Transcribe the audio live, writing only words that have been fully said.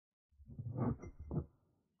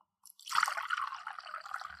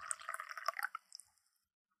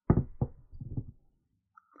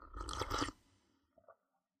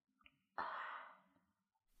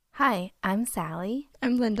Hi, I'm Sally.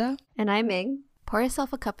 I'm Linda. And I'm Ming. Pour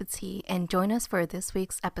yourself a cup of tea and join us for this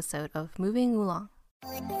week's episode of Moving Oolong.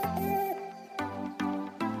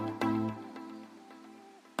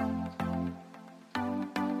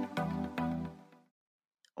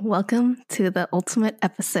 Welcome to the ultimate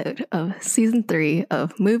episode of Season 3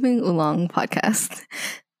 of Moving Oolong podcast.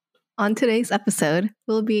 On today's episode,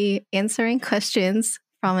 we'll be answering questions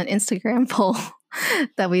from an Instagram poll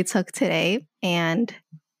that we took today. And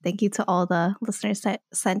thank you to all the listeners that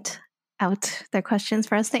sent out their questions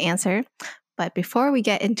for us to answer. But before we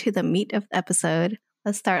get into the meat of the episode,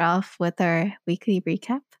 let's start off with our weekly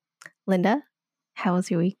recap. Linda, how was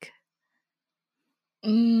your week?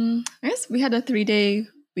 I guess we had a 3-day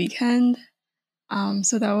weekend,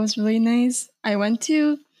 so that was really nice. I went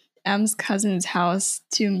to M's cousin's house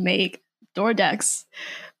to make door decks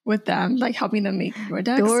with them, like helping them make door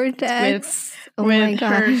decks. Door decks with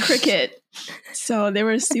her Cricut. So they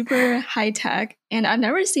were super high tech, and I've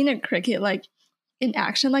never seen a Cricut like in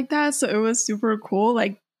action like that. So it was super cool.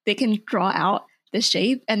 Like they can draw out the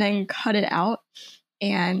shape and then cut it out.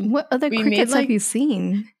 And what other Cricuts have you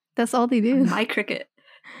seen? That's all they do. My Cricut.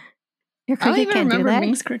 Your Cricut I don't even can't remember do that?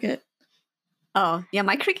 Ming's Cricut. Oh, yeah,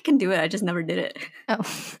 my Cricut can do it. I just never did it.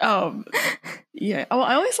 Oh, yeah. Oh,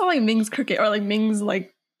 I always saw like Ming's Cricut or like Ming's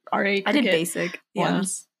like RA Cricut. I did basic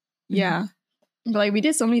ones. Yeah. But like we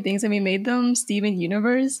did so many things and we made them Steven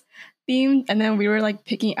Universe themed, and then we were like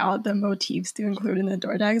picking out the motifs to include in the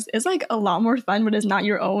door decks. It's like a lot more fun when it's not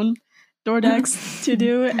your own door decks to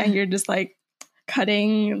do, and you're just like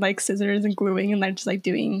cutting like scissors and gluing and like just like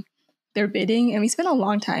doing their bidding. And we spent a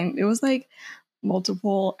long time. It was like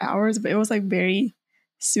multiple hours, but it was like very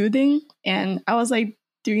soothing. And I was like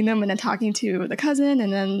doing them and then talking to the cousin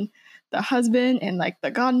and then the husband and like the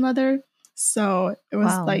godmother. So it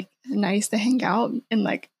was like nice to hang out in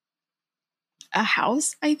like a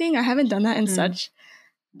house. I think I haven't done that in such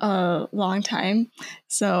a long time.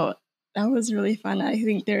 So that was really fun. I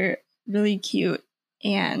think they're really cute.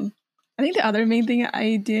 And I think the other main thing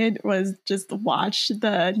I did was just watch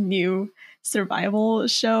the new survival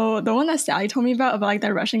show, the one that Sally told me about like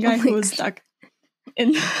that Russian guy who was stuck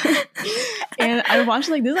in. And I watched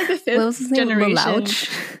like this is like the fifth generation.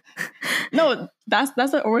 No, that's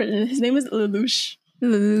the origin. His name is Lelouch.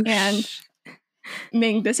 And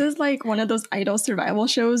Ming, this is like one of those idol survival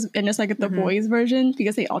shows, and it's like the boys version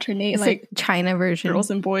because they alternate like China version,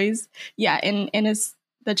 girls and boys. Yeah, and it's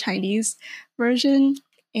the Chinese version.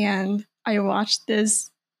 And I watched this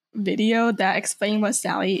video that explained what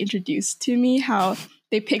Sally introduced to me, how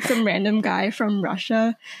they picked some random guy from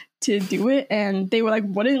Russia to do it, and they were like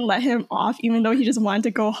wouldn't let him off even though he just wanted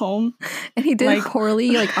to go home, and he did like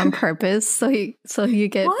poorly like on purpose so he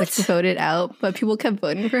get like, voted out, but people kept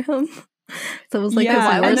voting for him. So it was like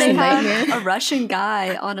why would they nightmare. Have a Russian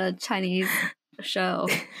guy on a Chinese show?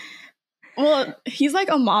 Well, he's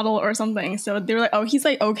like a model or something, so they were like, oh, he's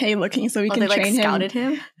like okay looking, so we can train him. Scouted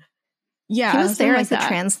him. Yeah, he was there as a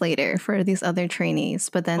translator for these other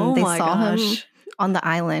trainees, but then they saw him on the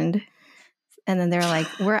island, and then they're like,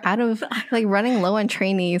 "We're out of like running low on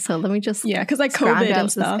trainees, so let me just because like COVID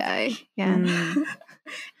and stuff." Guy. Yeah,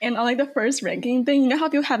 and on like the first ranking thing, you know how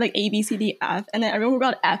people have like A, B, C, D, F, and then everyone who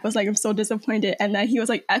got F was like, "I'm so disappointed," and then he was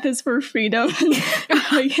like, "F is for freedom."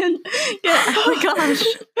 Like, oh my gosh!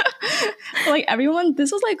 Like everyone,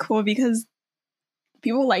 this was like cool because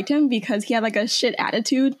people liked him because he had like a shit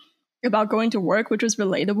attitude about going to work, which was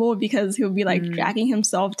relatable because he would be like dragging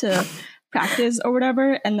himself to practice or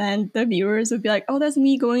whatever, and then the viewers would be like, oh, that's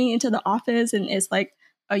me going into the office, and it's like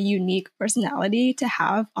a unique personality to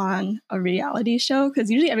have on a reality show because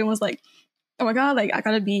usually everyone's like, oh my god, like I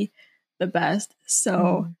gotta be the best.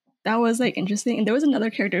 So that was like interesting. And there was another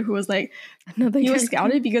character who was like he was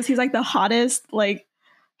scouted because he's like the hottest like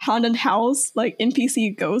haunted house like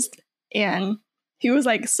NPC ghost, and he was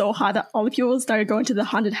like so hot that all the people started going to the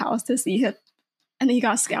haunted house to see him, and then he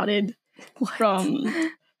got scouted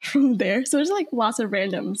from there. So there's like lots of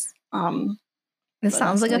randoms. This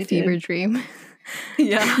sounds like a fever dream.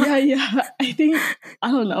 Yeah. I think I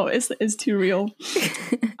don't know. It's too real.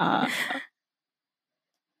 I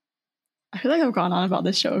feel like I've gone on about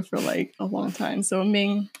this show for like a long time. So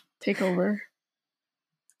Ming, take over.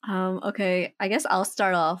 Okay, I guess I'll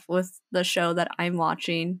start off with the show that I'm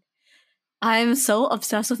watching. I'm so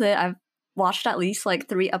obsessed with it. I've watched at least like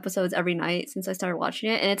 3 episodes every night since I started watching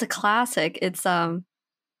it, and it's a classic. It's How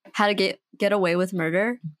to Get Away with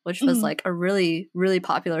Murder, which was like a really, really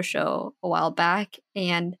popular show a while back.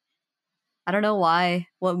 And I don't know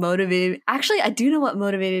what motivated me. Actually, I do know what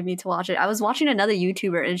motivated me to watch it. I was watching another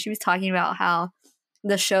YouTuber, and she was talking about how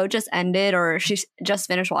the show just ended or she just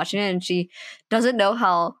finished watching it and she doesn't know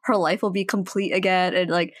how her life will be complete again. And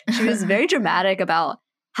like she was very dramatic about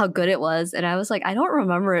how good it was. And I was like, I don't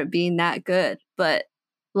remember it being that good, but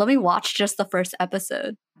let me watch just the first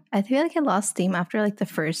episode. I feel like it lost steam after like the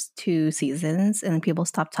first 2 seasons and then people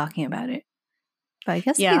stopped talking about it. But I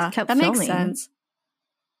guess they kept that filming. makes sense.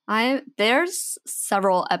 There's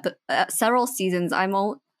several seasons. I'm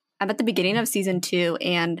at the beginning of season 2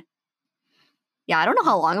 and yeah, I don't know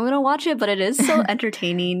how long I'm gonna watch it, but it is so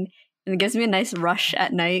entertaining and it gives me a nice rush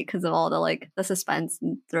at night because of all the like the suspense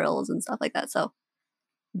and thrills and stuff like that. So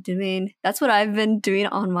that's what I've been doing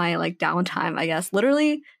on my like downtime, I guess.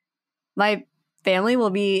 Literally, my family will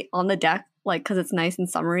be on the deck like because it's nice and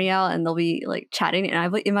summery out, and they'll be like chatting, and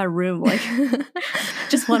I'm like in my room like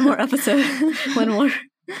just one more episode, one more.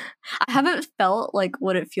 I haven't felt like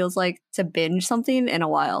what it feels like to binge something in a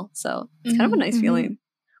while, so it's kind of a nice feeling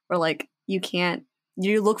where like you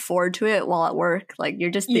look forward to it while at work, like you're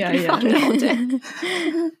just thinking about it all day.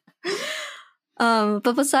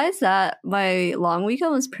 But besides that, my long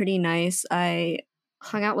weekend was pretty nice. I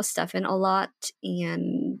hung out with Stefan a lot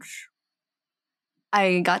and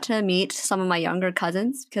I got to meet some of my younger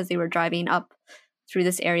cousins because they were driving up through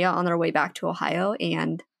this area on their way back to Ohio,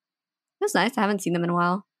 and it was nice. I haven't seen them in a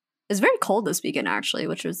while. It was very cold this weekend, actually,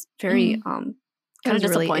 which was very kind of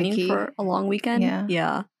disappointing really for a long weekend.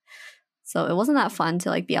 Yeah. So it wasn't that fun to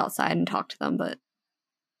like be outside and talk to them, but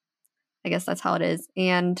I guess that's how it is.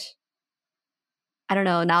 And I don't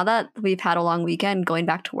know, now that we've had a long weekend going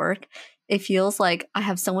back to work, it feels like I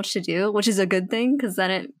have so much to do, which is a good thing because then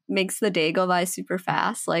it makes the day go by super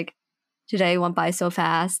fast. Like today went by so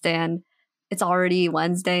fast and it's already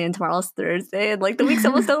Wednesday and tomorrow's Thursday and like the week's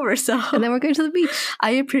almost over. So and then we're going to the beach.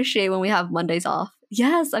 I appreciate when we have Mondays off.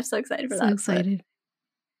 Yes, I'm so excited for that. So excited.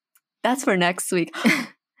 That's for next week.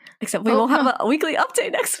 Except we won't have a weekly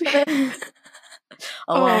update next week.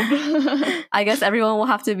 Well. I guess everyone will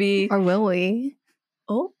have to be... Or will we?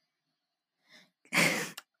 Oh.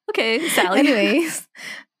 Okay, Sally. Anyways,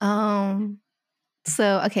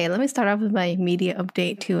 so okay, let me start off with my media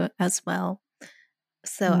update too as well.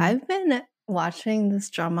 So I've been watching this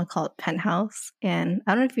drama called Penthouse, and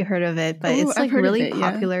I don't know if you heard of it, but it's like really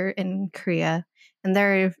popular in Korea, and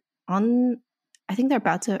they're on. I think they're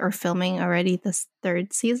about to or filming already this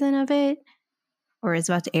 3rd season of it, or it's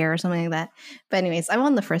about to air or something like that. But anyways, I'm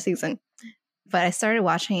on the 1st season, but I started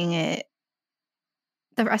watching it.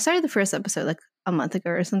 I started the 1st episode like a month ago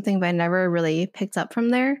or something, but I never really picked up from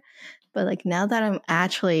there. But like now that I'm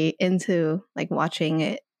actually into like watching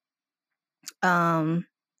it,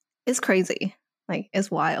 it's crazy. Like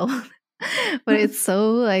it's wild. But it's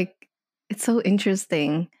so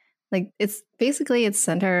interesting. Like it's basically it's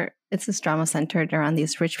this drama centered around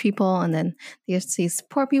these rich people, and then there's these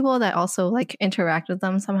poor people that also like interact with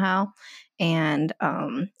them somehow. And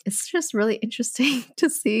it's just really interesting to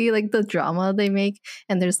see like the drama they make,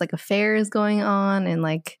 and there's like affairs going on, and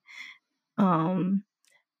like all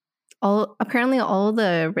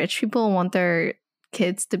the rich people want their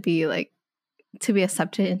kids to be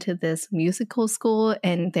accepted into this musical school,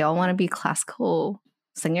 and they all want to be classical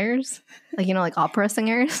singers, like like opera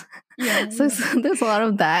singers. So there's a lot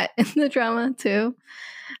of that in the drama too.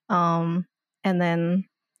 And then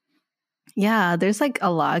there's like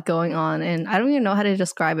a lot going on, and I don't even know how to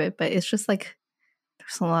describe it, but it's just like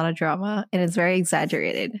there's a lot of drama, and it's very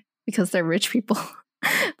exaggerated because they're rich people.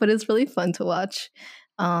 But it's really fun to watch.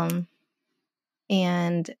 And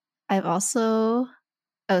I've also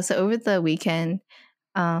so over the weekend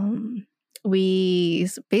we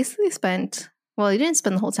basically spent, well, we didn't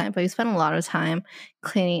spend the whole time, but we spent a lot of time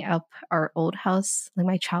cleaning up our old house, like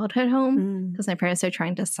my childhood home, because my parents are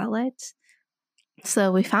trying to sell it.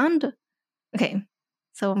 So we found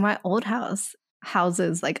so my old house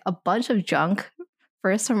houses like a bunch of junk,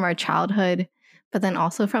 first from our childhood, but then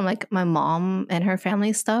also from like my mom and her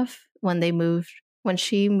family stuff when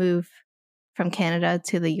she moved from Canada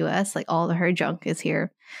to the US, like all of her junk is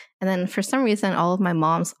here. And then for some reason, all of my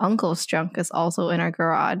mom's uncle's junk is also in our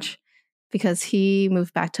garage because he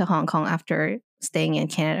moved back to Hong Kong after staying in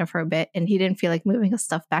Canada for a bit, and he didn't feel like moving his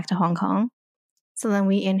stuff back to Hong Kong. So then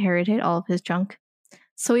we inherited all of his junk.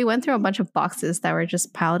 So we went through a bunch of boxes that were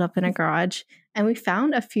just piled up in a garage, and we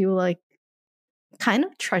found a few like kind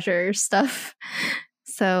of treasure stuff.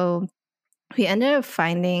 So we ended up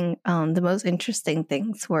finding the most interesting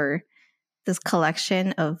things were this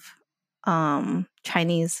collection of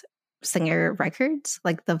Chinese singer records,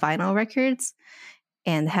 like the vinyl records,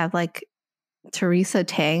 and have like Teresa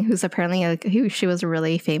Tang, who's apparently she was a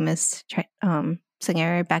really famous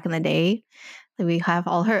singer back in the day. We have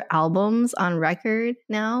all her albums on record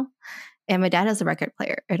now, And my dad has a record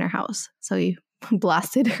player in our house, so he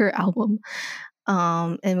blasted her album.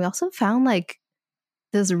 And we also found like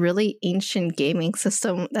this really ancient gaming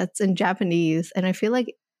system that's in Japanese, and I feel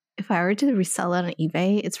like if I were to resell it on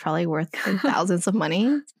eBay, it's probably worth like thousands of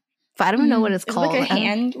money. But I don't know what it's called. Like a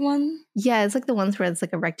hand one? Yeah, it's like the ones where it's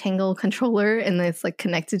like a rectangle controller and then it's like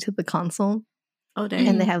connected to the console. Oh, dang.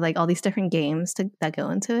 And they have like all these different games that go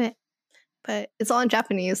into it. But it's all in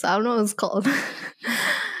Japanese, so I don't know what it's called.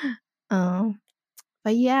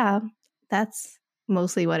 But yeah, that's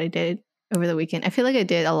mostly what I did over the weekend. I feel like I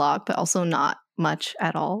did a lot, but also not much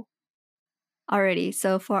at all. Alrighty,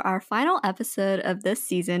 so for our final episode of this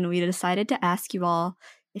season, we decided to ask you all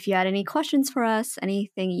if you had any questions for us,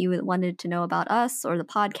 anything you wanted to know about us or the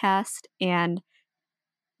podcast. And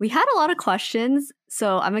we had a lot of questions,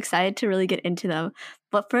 so I'm excited to really get into them.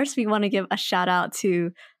 But first, we want to give a shout out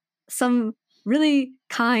to some really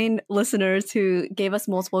kind listeners who gave us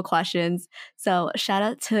multiple questions. So shout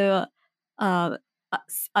out to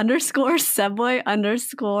underscore Sebboy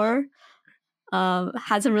underscore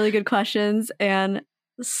had some really good questions, and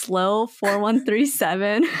slow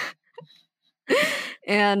 4137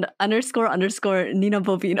 and underscore Nina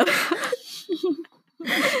Bobino.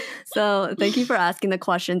 So thank you for asking the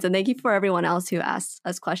questions, and thank you for everyone else who asked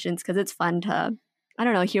us questions, because it's fun to, I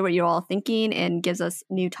don't know, hear what you're all thinking and gives us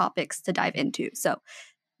new topics to dive into. So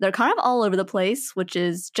they're kind of all over the place, which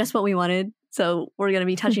is just what we wanted. So we're going to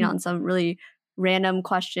be touching on some really random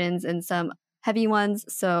questions and some heavy ones.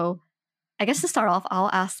 So I guess to start off, I'll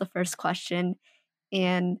ask the first question,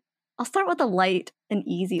 and I'll start with a light and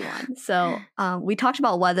easy one. So we talked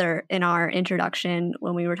about weather in our introduction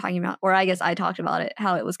when we were talking about, or I guess I talked about it,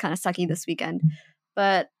 how it was kind of sucky this weekend.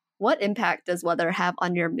 But what impact does weather have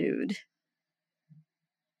on your mood?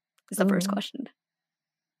 Is the first question.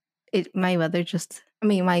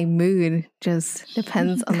 My mood just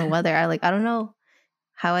depends on the weather. I don't know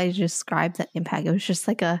how I describe that impact. It was just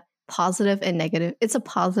like a positive and negative. It's a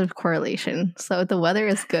positive correlation. So if the weather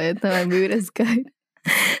is good, then my mood is good.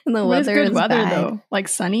 And the weather is weather bad. Though? Like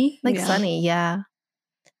sunny? Sunny, yeah.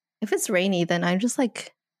 If it's rainy, then I'm just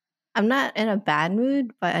like, I'm not in a bad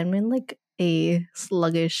mood, but I'm in like a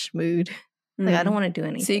sluggish mood. Like I don't want to do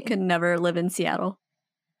anything. So you could never live in Seattle?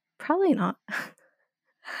 Probably not.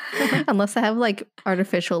 Unless I have like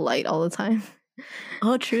artificial light all the time.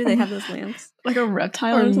 Oh, true. They have those lamps. Like a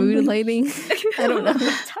reptile or or mood lighting. I don't know.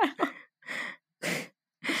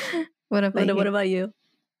 What about you?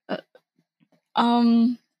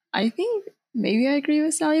 I think maybe I agree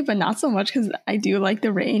with Sally, but not so much, because I do like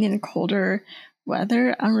the rain and colder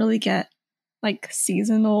weather. I don't really get like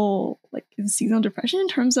seasonal depression in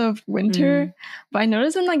terms of winter. But I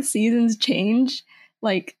notice when like seasons change,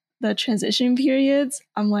 like the transition periods,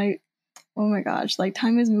 I'm like, oh my gosh, like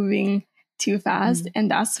time is moving too fast.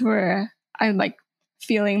 And that's where I'm like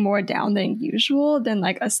feeling more down than usual than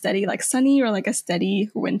like a steady like sunny or like a steady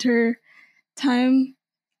winter time.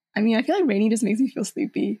 I mean, I feel like rainy just makes me feel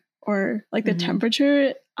sleepy, or like the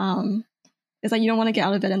temperature is like you don't want to get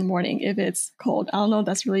out of bed in the morning if it's cold. I don't know if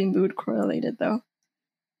that's really mood correlated though.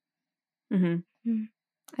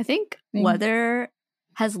 I think weather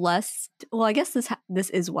has less, well, I guess this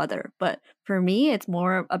is weather, but for me it's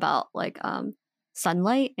more about like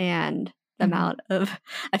sunlight and the amount of,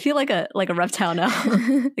 I feel like a reptile now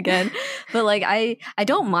again, but like I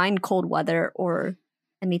don't mind cold weather or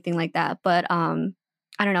anything like that, but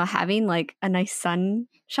I don't know, having like a nice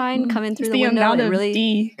sunshine coming through the window, amount it of really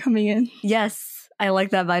D coming in. Yes, I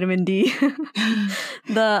like that vitamin D.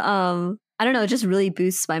 I don't know, it just really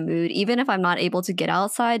boosts my mood. Even if I'm not able to get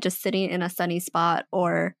outside, just sitting in a sunny spot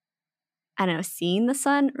or, I don't know, seeing the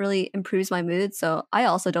sun really improves my mood. So I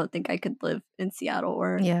also don't think I could live in Seattle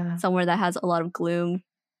or somewhere that has a lot of gloom.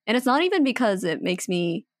 And it's not even because it makes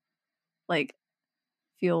me like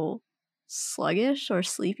feel sluggish or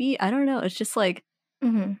sleepy. I don't know. It's just like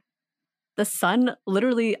the sun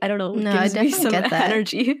literally, I don't know, gives me some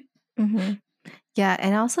energy. Yeah,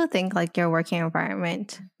 and I also think like your working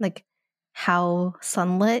environment, like how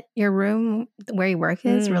sunlit your room where you work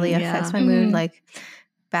is really affects my mood. Like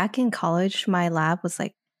back in college, my lab was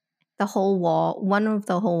like the whole wall, one of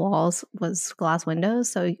the whole walls was glass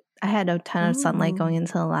windows. So I had a ton of sunlight going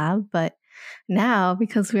into the lab. But now,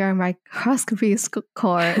 because we are microscopy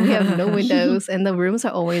core, we have no windows and the rooms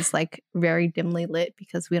are always like very dimly lit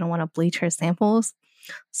because we don't want to bleach our samples.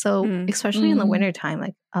 So especially in the wintertime,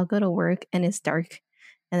 like I'll go to work and it's dark,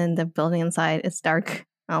 and then the building inside it's dark.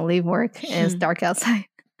 I'll leave work and it's dark outside.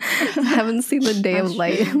 I haven't seen the day of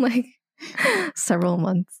light in like several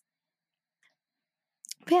months.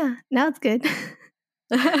 But yeah, now it's good.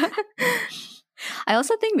 I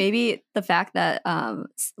also think maybe the fact that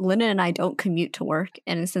Linda and I don't commute to work,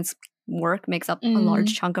 and since work makes up a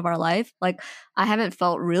large chunk of our life, like I haven't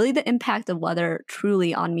felt really the impact of weather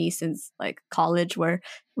truly on me since like college, where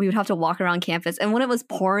we would have to walk around campus, and when it was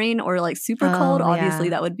pouring or like super cold, obviously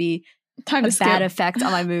that would be time a bad effect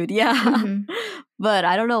on my mood. Yeah. But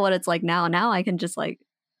I don't know what it's like now. Now I can just like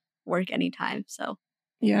work anytime. So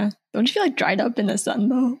yeah. Don't you feel like dried up in the sun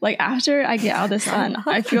though? Like after I get out of the sun,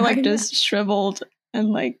 I feel like just shriveled and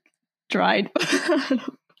like dried.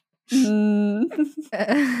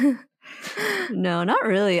 No, not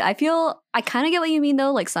really. I kind of get what you mean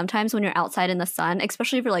though. Like sometimes when you're outside in the sun,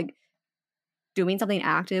 especially if you're like doing something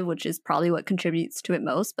active, which is probably what contributes to it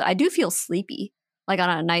most, but I do feel sleepy. Like on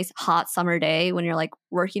a nice hot summer day when you're like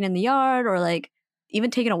working in the yard or like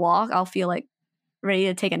even taking a walk, I'll feel like ready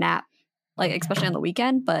to take a nap, like especially on the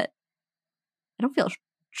weekend, but I don't feel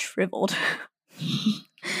shriveled.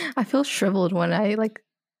 I feel shriveled when I like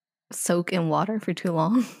soak in water for too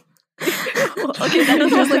long. Okay, that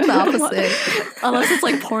feels like the opposite. Unless it's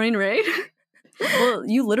like pouring rain. Well,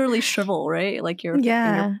 you literally shrivel, right? Like your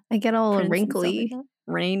I get all wrinkly, like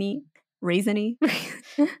rainy, raisiny.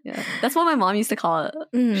 Yeah, that's what my mom used to call it.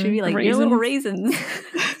 She'd be like, "Your little raisins."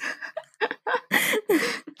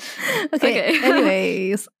 Okay.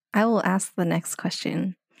 Anyways, I will ask the next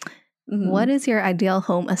question. What is your ideal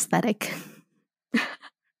home aesthetic?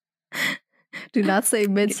 Do not say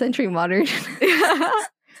mid-century modern.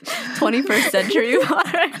 21st century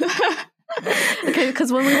modern. Okay,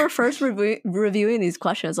 because when we were first reviewing these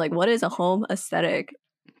questions, like, what is a home aesthetic?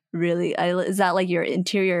 Really, is that like your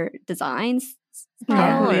interior designs?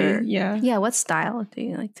 Yeah. What style do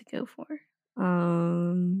you like to go for?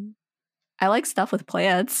 I like stuff with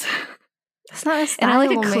plants. That's not a style. And I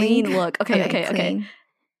like a clean look. Okay.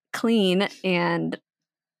 Clean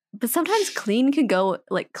but sometimes clean can go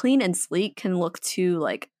like clean and sleek can look too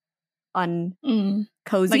like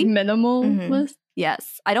cozy, like minimalist.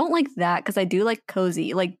 Yes, I don't like that because I do like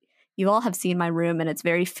cozy. Like you all have seen my room and it's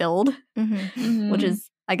very filled, which is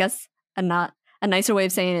I guess a nicer way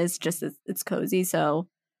of saying it is just it's cozy. So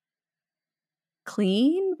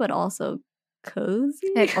clean, but also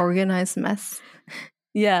cozy, an organized mess.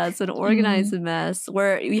 Yeah, it's an organized mess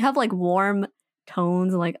where you have like warm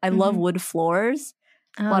tones and like I love wood floors,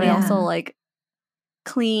 but I also like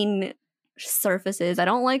clean surfaces. I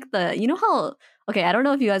don't like how I don't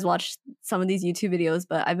know if you guys watch some of these YouTube videos,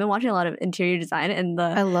 but I've been watching a lot of interior design and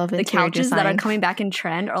I love the couches that are coming back in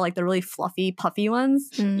trend are like the really fluffy, puffy ones.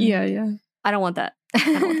 Yeah. I don't want that.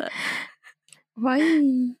 Why?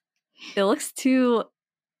 It looks too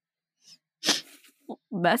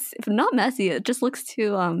messy. Not messy, it just looks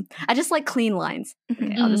too I just like clean lines.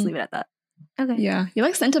 Okay, I'll just leave it at that. Okay. Yeah. You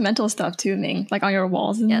like sentimental stuff too, Ming, like on your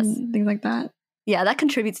walls and things like that. Yeah, that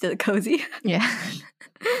contributes to the cozy. Yeah.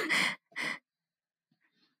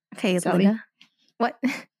 Okay, Sally. Linda. What?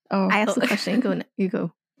 Oh, I asked the question. You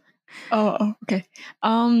go. Oh, okay.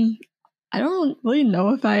 I don't really know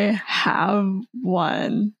if I have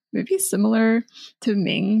one. Maybe similar to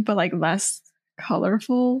Ming, but like less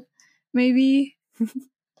colorful, maybe.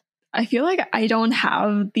 I feel like I don't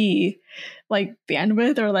have the like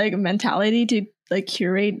bandwidth or like mentality to like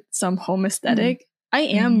curate some home aesthetic. I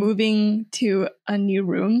am moving to a new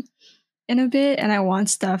room in a bit and I want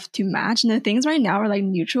stuff to match. And the things right now are like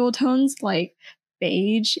neutral tones, like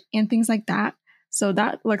beige and things like that. So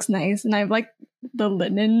that looks nice. And I like the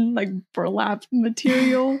linen, like burlap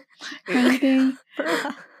material kind of thing.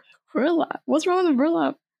 Burlap? What's wrong with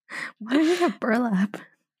burlap? Why do you have burlap?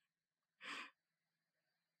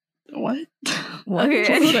 What? Okay.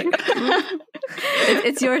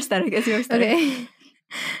 It's your aesthetic. It's your aesthetic.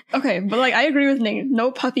 Okay, but like I agree with Ning.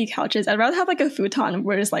 No puffy couches. I'd rather have like a futon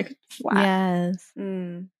where it's like flat. Yes.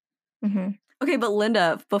 Okay, but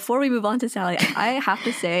Linda, before we move on to Sally, I have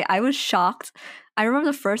to say I was shocked. I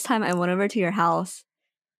remember the first time I went over to your house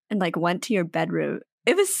and like went to your bedroom.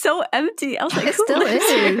 It was so empty. I was like, it still is.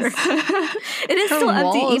 It is still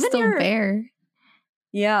empty. Even still bare.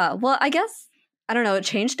 Yeah. Well, I guess I don't know. It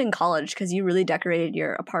changed in college because you really decorated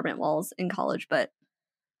your apartment walls in college, but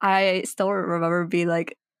I still remember being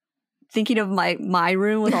like thinking of my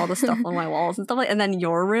room with all the stuff on my walls and stuff like, and then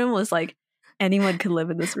your room was like anyone could live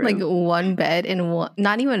in this room. Like one bed and one,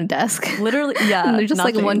 not even a desk. Literally, yeah. There's just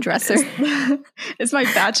nothing. like one dresser. It's my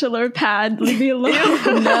bachelor pad. Leave me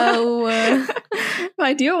alone. No. But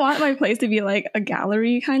I do want my place to be like a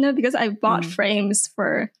gallery kind of because I bought frames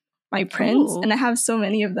for my prints and I have so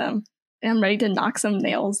many of them. And I'm ready to knock some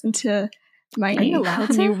nails into my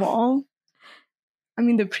new wall. I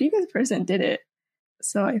mean, the previous person did it,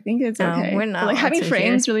 so I think it's okay. We're not. But, like having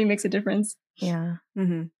frames really makes a difference. Yeah.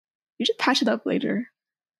 Mm-hmm. You should patch it up later.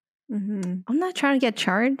 I'm not trying to get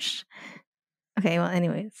charged. Okay, well,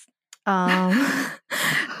 anyways. I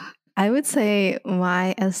would say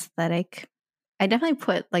my aesthetic, I definitely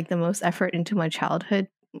put like the most effort into my childhood,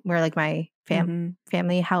 where like my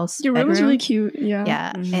family house Your room bedroom is really cute.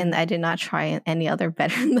 Yeah. And I did not try any other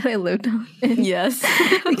bedroom that I lived in. Yes.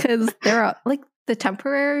 Because there are like the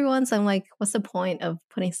temporary ones, I'm like, what's the point of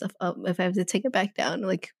putting stuff up if I have to take it back down in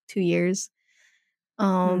like 2 years?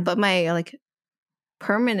 But my like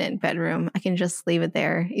permanent bedroom, I can just leave it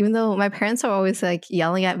there, even though my parents are always like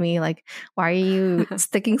yelling at me like, why are you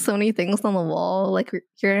sticking so many things on the wall, like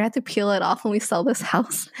you're gonna have to peel it off when we sell this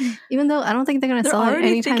house, even though I don't think they're gonna sell it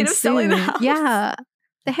anytime soon. Yeah,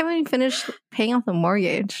 they haven't even finished paying off the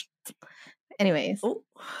mortgage. Anyways.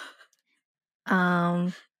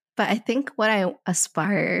 But I think what I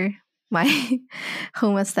aspire my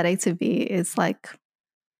home aesthetic to be is like,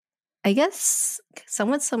 I guess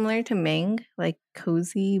somewhat similar to Ming, like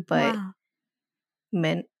cozy, but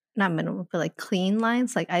not minimal, but like clean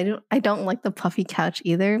lines. Like I don't like the puffy couch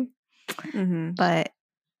either. But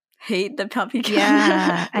hate the puffy couch.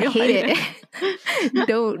 Yeah, I hate it.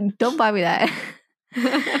 don't buy me that.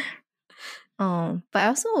 But I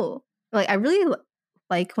also like, I really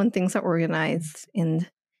like when things are organized and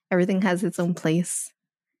everything has its own place.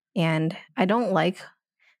 And I don't like,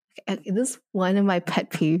 this one of my pet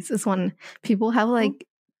peeves is when people have like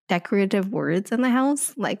decorative words in the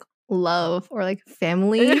house, like love or like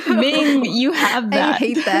family. Ming, you have that. I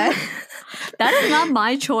hate that. That is not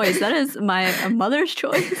my choice. That is my mother's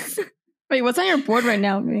choice. Wait, what's on your board right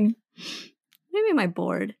now, Ming? Maybe my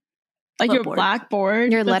board. Like what your board? black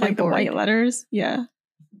board? Your letter like board. The white letters? Yeah.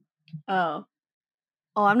 Oh,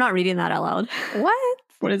 I'm not reading that out loud. What?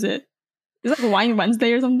 What is it? Is it like Wine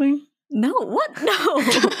Wednesday or something? No, what? No.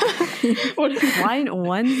 What is it? Wine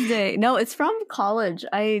Wednesday. No, it's from college.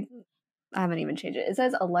 I haven't even changed it. It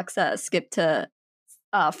says Alexa skip to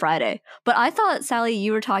Friday. But I thought, Sally,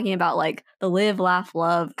 you were talking about like the live, laugh,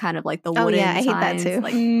 love, kind of like the wooden I hate that signs. too.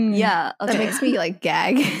 Like, yeah. Okay. That makes me like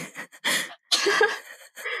gag.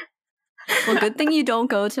 Well, good thing you don't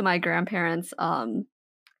go to my grandparents'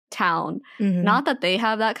 town. Not that they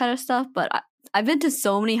have that kind of stuff, but I've been to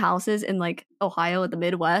so many houses in like Ohio at the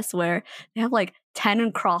Midwest where they have like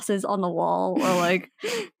 10 crosses on the wall, or like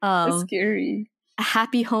That's scary. a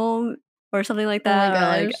happy home or something like Oh my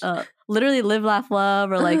that, or like literally live, laugh,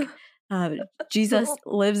 love, or like Jesus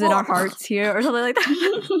lives in our hearts here, or something like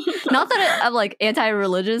that. Not that I'm like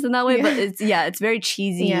anti-religious in that way, but it's very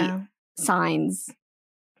cheesy signs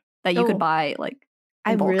that you could buy like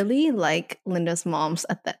I in bulk. really like Linda's mom's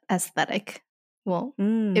aesthetic. Well,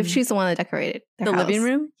 if she's the one that decorated their the house. living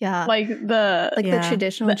room, Like the the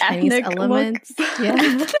traditional the Chinese ethnic elements. look.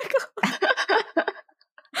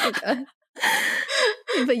 Yeah.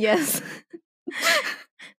 But yes.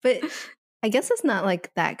 But I guess it's not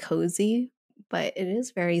like that cozy, but it is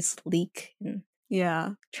very sleek and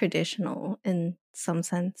traditional in some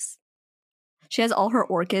sense. She has all her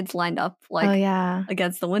orchids lined up like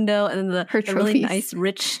against the window, and then the really nice,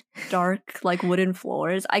 rich, dark, like wooden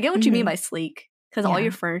floors. I get what you mean by sleek, because all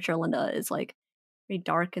your furniture, Linda, is like very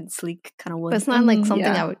dark and sleek kind of wood. But it's not like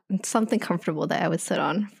something something comfortable that I would sit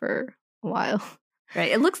on for a while.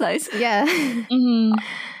 Right? It looks nice. Yeah.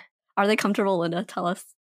 Are they comfortable, Linda? Tell us.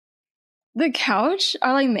 The couch,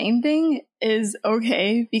 our like main thing, is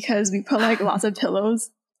okay because we put like lots of pillows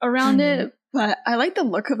around it. But I like the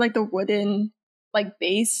look of like the wooden like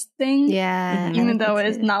base thing. Yeah. Even though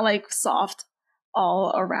it's not like soft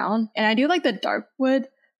all around. And I do like the dark wood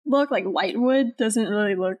look, like light wood doesn't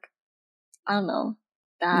really look, I don't know.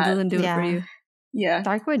 That it doesn't do it for you. Yeah.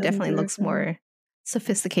 Dark wood definitely looks more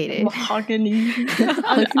sophisticated. Mahogany.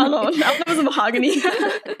 I don't know if it's mahogany.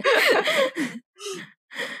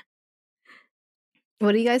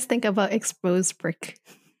 What do you guys think about exposed brick?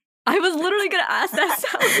 I was literally going to ask that,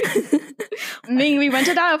 Sally. Ming, we went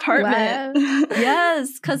to that apartment. Wow.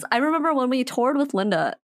 Yes, because I remember when we toured with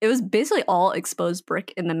Linda, it was basically all exposed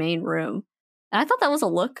brick in the main room. And I thought that was a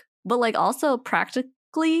look, but like also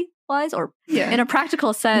practically wise, or in a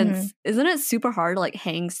practical sense, isn't it super hard to like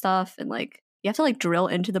hang stuff and like you have to like drill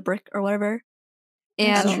into the brick or whatever?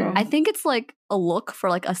 And I think it's like a look for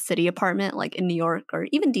like a city apartment, like in New York or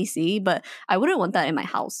even DC, but I wouldn't want that in my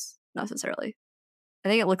house necessarily. I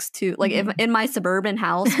think it looks too, like if in my suburban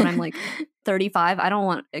house when I'm like 35, I don't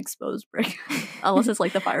want exposed brick unless it's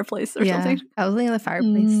like the fireplace or something. I was thinking of the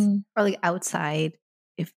fireplace or like outside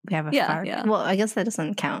if we have a fire. Yeah. Well, I guess that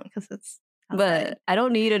doesn't count because it's outside. But I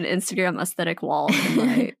don't need an Instagram aesthetic wall in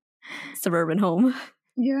my suburban home.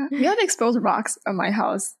 Yeah. We have exposed rocks on my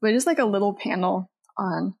house, but just like a little panel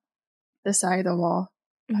on the side of the wall.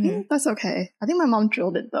 I think that's okay. I think my mom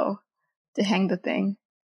drilled it though to hang the thing.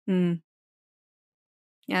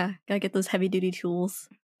 Yeah, gotta get those heavy duty tools.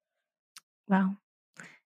 Wow.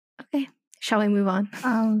 Okay, shall we move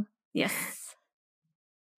on? Yes.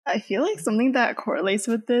 I feel like something that correlates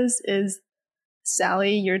with this is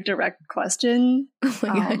Sally, your direct question. Oh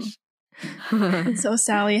my gosh. So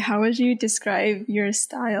Sally, how would you describe your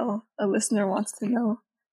style? A listener wants to know.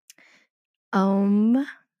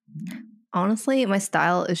 Honestly, my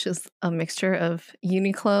style is just a mixture of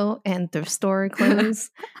Uniqlo and thrift store clothes,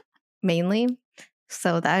 mainly.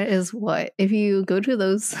 So that is what, if you go to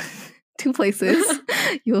those two places,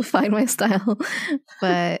 you'll find my style.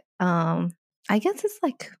 But I guess it's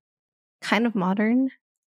like kind of modern.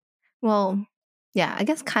 Well, yeah, I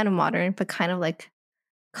guess kind of modern, but kind of like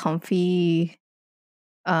comfy,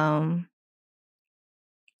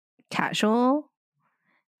 casual,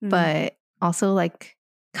 but also like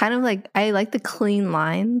kind of like I like the clean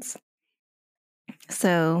lines.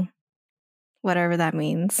 So whatever that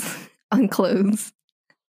means on clothes.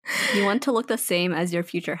 You want to look the same as your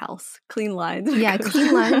future house. Clean lines. Yeah,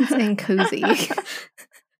 clean lines and cozy. I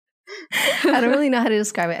don't really know how to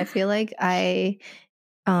describe it. I feel like I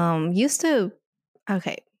used to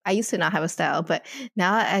not have a style, but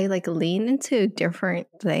now I like lean into different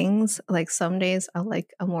things. Like some days I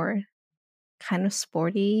like a more kind of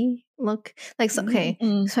sporty look. Like especially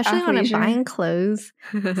when I'm buying clothes,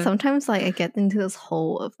 sometimes like I get into this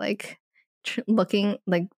hole of like looking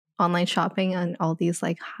like online shopping on all these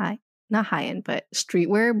like not high end, but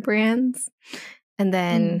streetwear brands. And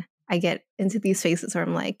then I get into these phases where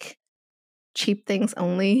I'm like, cheap things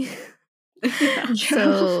only.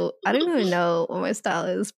 So I don't even know what my style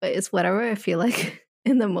is, but it's whatever I feel like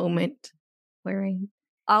in the moment wearing.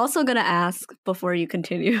 I'm also gonna ask before you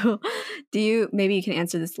continue, maybe you can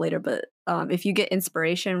answer this later, but if you get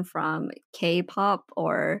inspiration from K-pop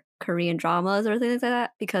or Korean dramas or things like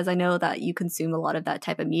that, because I know that you consume a lot of that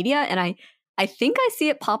type of media, and I think I see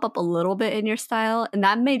it pop up a little bit in your style, and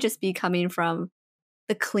that may just be coming from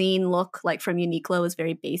the clean look, like from Uniqlo is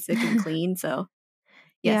very basic and clean. So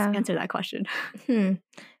yes, answer that question.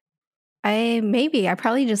 I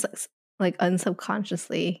probably just like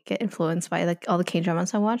unsubconsciously get influenced by like all the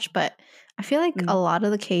K-dramas I watch, but I feel like a lot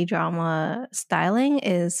of the K-drama styling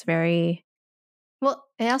is very, well,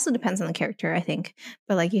 it also depends on the character, I think,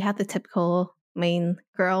 but like you have the typical main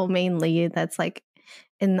lead that's like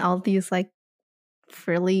in all these like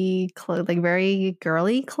frilly clothes, like very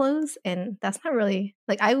girly clothes, and that's not really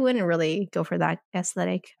like, I wouldn't really go for that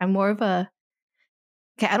aesthetic. I'm more of a,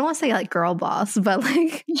 I don't want to say like girl boss, but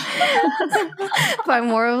like but I'm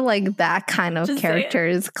more of like that kind of just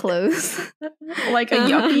character's clothes. Like a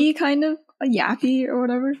yuppie kind of? A yappy or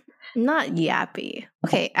whatever? Not yappy.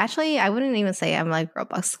 Okay, actually, I wouldn't even say I'm like girl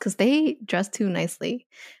boss because they dress too nicely.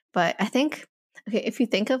 But I think, if you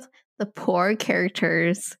think of the poor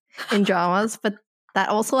characters in dramas, but that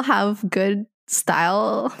also have good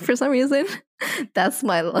style for some reason, that's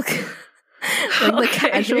my look. Like the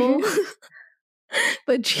casual...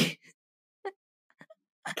 but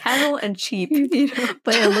casual and cheap,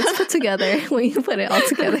 but it looks put together when you put it all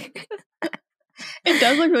together. It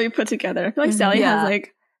does look really put together. I feel like Sally has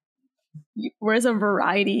like wears a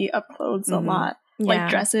variety of clothes a lot, like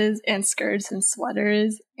dresses and skirts and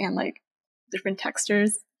sweaters and like different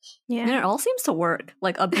textures. Yeah, and it all seems to work.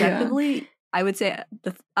 Like objectively, I would say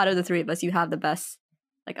out of the three of us, you have the best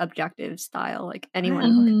like objective style. Like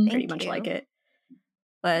anyone pretty much like it.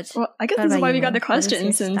 But well, I guess this is why we got the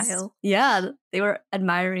question, since style? Yeah, they were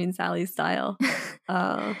admiring Sally's style.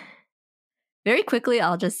 Very quickly,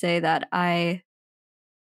 I'll just say that I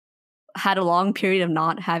had a long period of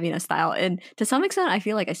not having a style, and to some extent, I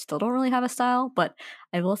feel like I still don't really have a style. But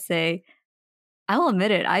I will say, I will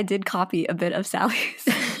admit it, I did copy a bit of Sally's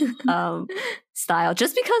style,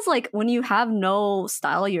 just because like when you have no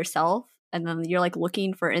style yourself, and then you're like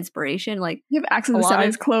looking for inspiration, like you have access to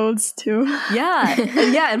Sally's clothes too. Yeah,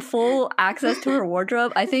 and full access to her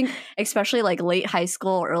wardrobe. I think especially like late high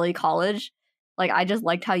school or early college, like I just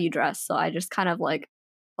liked how you dress, so I just kind of like,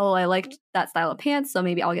 oh, I liked that style of pants, so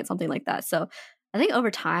maybe I'll get something like that. So I think over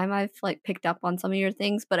time I've like picked up on some of your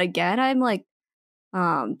things, but again, I'm like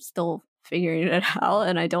still figuring it out,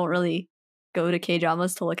 and I don't really go to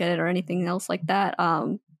K-dramas to look at it or anything else like that.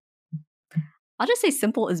 I'll just say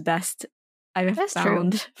simple is best. I've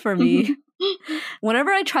found for me.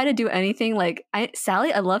 Whenever I try to do anything, like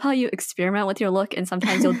Sally, I love how you experiment with your look, and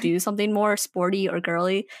sometimes you'll do something more sporty or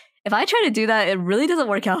girly. If I try to do that, it really doesn't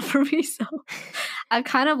work out for me. So I've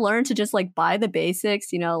kind of learned to just like buy the basics,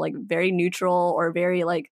 like very neutral or very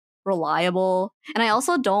like reliable. And I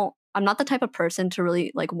also don't I'm not the type of person to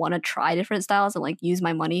really like want to try different styles and like use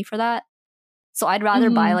my money for that. So I'd rather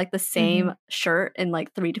buy like the same shirt in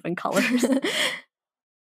like 3 different colors.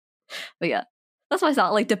 But yeah, that's my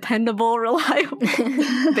style. Like dependable, reliable,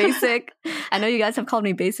 basic. I know you guys have called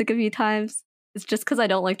me basic a few times. It's just because I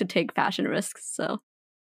don't like to take fashion risks. So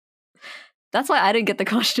that's why I didn't get the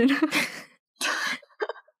question.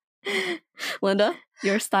 Linda,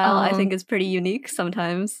 your style I think is pretty unique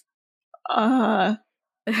sometimes. I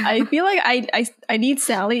feel like I need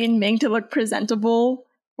Sally and Ming to look presentable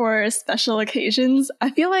for special occasions. I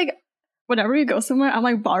feel like whenever you go somewhere, I'm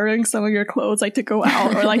like borrowing some of your clothes, like to go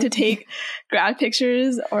out or like to take grad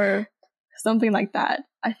pictures or something like that.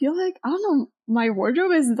 I feel like, I don't know, my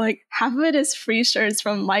wardrobe is like half of it is free shirts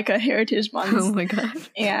from Micah Heritage Month. Oh my god.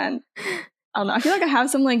 And I don't know, I feel like I have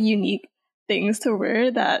some like unique things to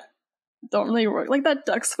wear that don't really work. Like that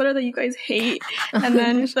duck sweater that you guys hate. And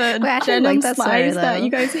then the denim slides that you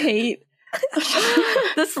guys hate.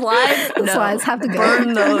 The slides have to go.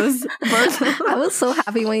 Burn those. I was so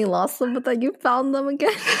happy when you lost them, but then you found them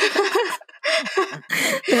again.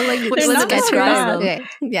 They're like not describe them. bad. Okay.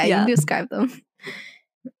 Yeah, you can describe them.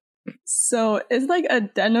 So it's like a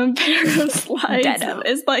denim pair of slides.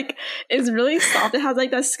 It's really soft. It has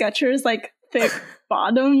like that Skechers like thick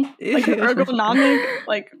bottom, like an ergonomic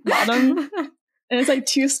like bottom. And it's like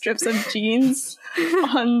 2 strips of jeans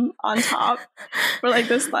on top for like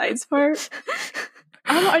the slides part.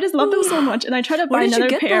 I don't know, I just love them so much. And I try to buy another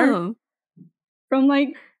pair from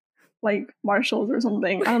like Marshalls or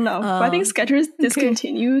something. I don't know. But I think Skechers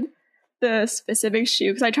discontinued the specific shoe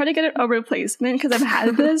because I tried to get a replacement because I've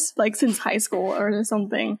had this like since high school or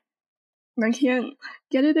something. And I can't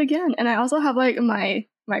get it again. And I also have like my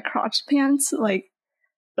crotch pants, like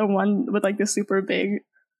the one with like the super big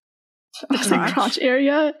crotch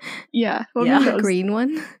area. Yeah. The green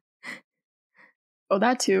one. Oh,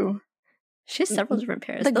 that too. She has several different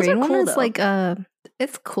pairs. The Those green are cool, one is though. like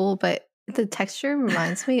it's cool, but the texture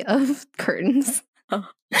reminds me of curtains. Oh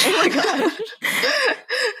my gosh.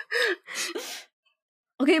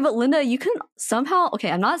 Okay, but Linda, you can somehow,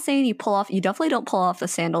 okay, I'm not saying you definitely don't pull off the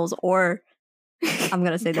sandals or I'm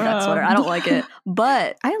gonna say the duck sweater. I don't like it.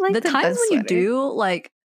 But I like the times when you do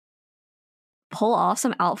like pull off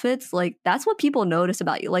some outfits, like that's what people notice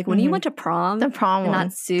about you. Like when you went to prom, the prom in one,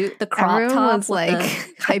 that suit, the crop everyone top was with like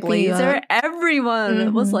the hyping you blazer, up.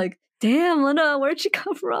 everyone was like, damn, Linda, where'd you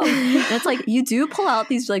come from? And it's like you do pull out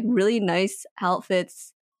these like really nice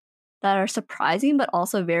outfits that are surprising but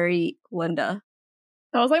also very Linda.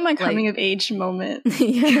 That was like my coming of age moment.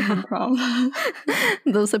 Yeah. Prom.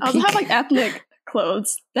 Those are I also have like ethnic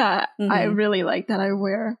clothes that I Mhm. really like that I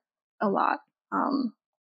wear a lot.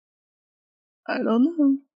 I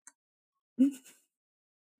don't know.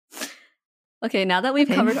 Okay, now that we've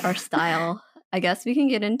covered our style, I guess we can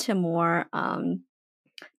get into more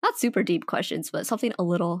not super deep questions, but something a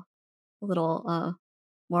little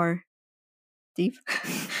more deep,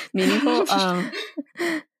 meaningful.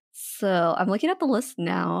 So I'm looking at the list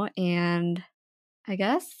now, and I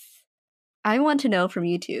guess I want to know from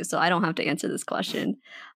you two, so I don't have to answer this question.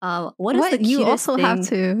 What is the cutest you also thing? have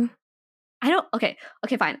to. I don't. Okay,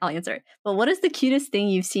 fine. I'll answer it. But what is the cutest thing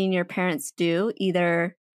you've seen your parents do?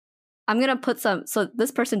 Either I'm gonna put some. So this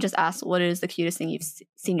person just asked, "What is the cutest thing you've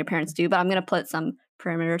seen your parents do?" But I'm gonna put some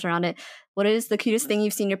parameters around it. What is the cutest thing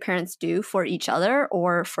you've seen your parents do for each other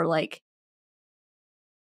or for like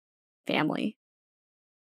family?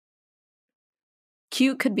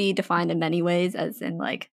 Cute could be defined in many ways, as in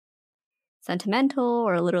like sentimental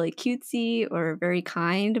or literally cutesy or very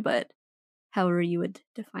kind, but however you would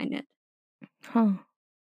define it. Huh.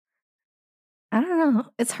 I don't know.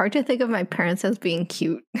 It's hard to think of my parents as being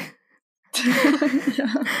cute.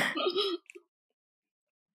 Yeah.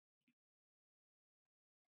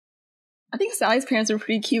 I think Sally's parents were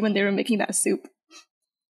pretty cute when they were making that soup.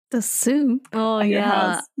 The soup. Oh at your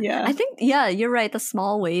yeah. house. Yeah. I think you're right. The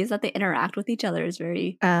small ways that they interact with each other is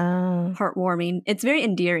very heartwarming. It's very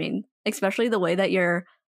endearing, especially the way that your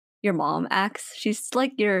mom acts. She's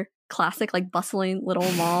like your classic like bustling little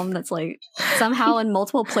mom that's like somehow in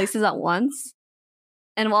multiple places at once.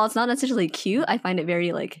 And while it's not necessarily cute, I find it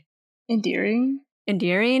very like endearing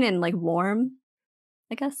and like warm,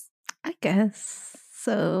 I guess.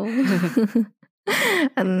 So I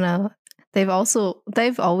don't know. They've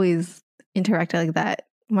always interacted like that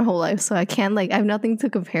my whole life, so I can't I have nothing to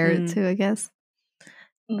compare it to, I guess.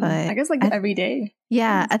 But I guess like every day.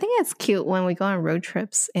 Yeah, I think it's cute when we go on road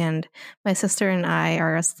trips and my sister and I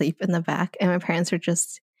are asleep in the back and my parents are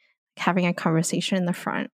just having a conversation in the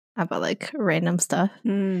front. about like random stuff.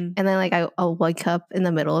 Mm. And then like I'll wake up in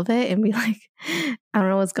the middle of it and be like, I don't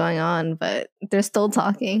know what's going on, but they're still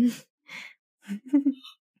talking.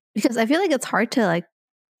 Because I feel like it's hard to like,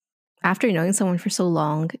 after knowing someone for so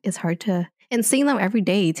long, it's hard to, and seeing them every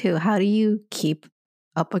day too. How do you keep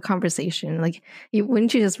up a conversation? Like,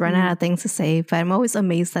 wouldn't you just run out of things to say? But I'm always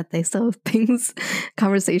amazed that they still have things,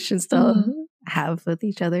 conversations to have with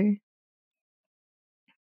each other.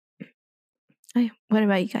 Okay, what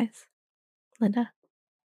about you guys, Linda?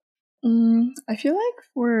 I feel like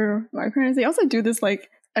for my parents, they also do this like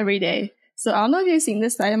every day. So I don't know if you've seen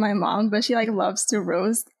this side of my mom, but she like loves to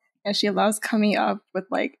roast, and she loves coming up with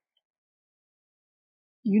like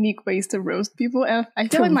unique ways to roast people. And I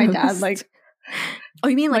feel like my dad like. Oh,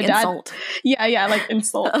 you mean like my dad, insult? Yeah, like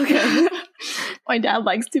insult. Okay. My dad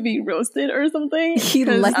likes to be roasted or something. He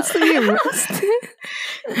likes to be roasted?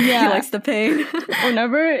 Yeah. He likes the pain.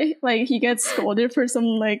 Whenever like he gets scolded for some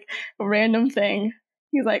like random thing,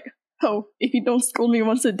 he's like, oh, if you don't scold me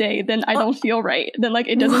once a day, then I don't feel right. Then like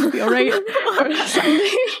it doesn't feel right or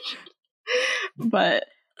something. But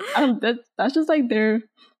that's just like their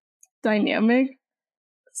dynamic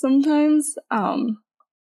sometimes.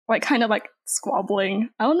 Like kind of like squabbling.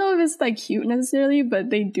 I don't know if it's like cute necessarily, but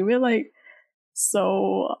they do it like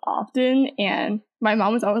so often. And my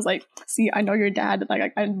mom was always like, see, I know your dad,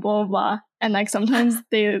 like I blah blah. And like sometimes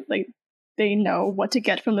they know what to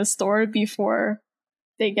get from the store before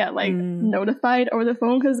they get like notified over the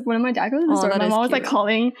phone. Because when my dad goes to the store, my mom was like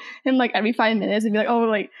calling him like every 5 minutes and be like, oh,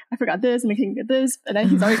 like I forgot this and I can get this, and then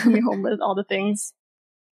he's already coming home with all the things.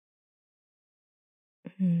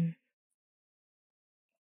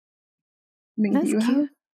 I mean, That's do you cute. have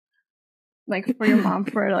like for your mom,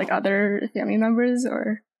 for like other family members,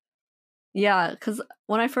 or? Yeah, because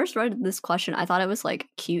when I first read this question, I thought it was like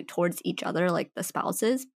cute towards each other, like the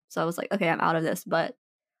spouses. So I was like, okay, I'm out of this. But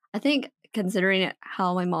I think considering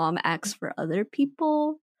how my mom acts for other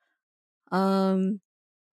people, I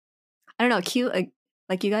don't know, cute,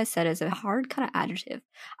 like you guys said, is a hard kind of adjective.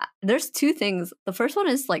 There's two things. The first one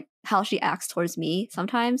is like how she acts towards me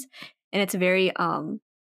sometimes, and it's a very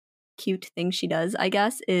cute thing she does, I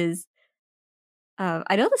guess, is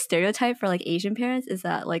I know the stereotype for like Asian parents is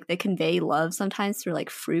that like they convey love sometimes through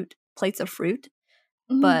like plates of fruit.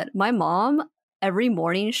 But my mom, every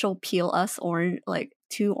morning she'll peel us like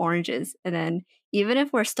 2 oranges, and then even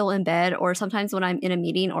if we're still in bed, or sometimes when I'm in a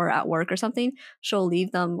meeting or at work or something, she'll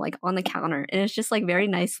leave them like on the counter, and it's just like very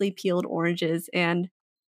nicely peeled oranges, and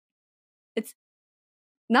it's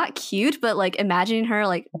not cute, but like imagining her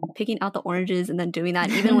like picking out the oranges and then doing that,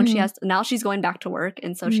 even when now she's going back to work,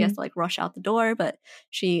 and so she has to like rush out the door, but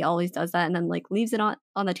she always does that and then like leaves it on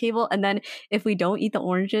the table. And then if we don't eat the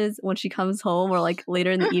oranges when she comes home or like later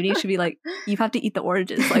in the evening, she'll be like, you have to eat the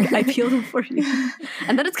oranges, like I peeled them for you.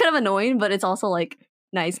 And then it's kind of annoying, but it's also like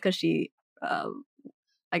nice because she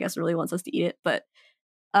I guess really wants us to eat it. But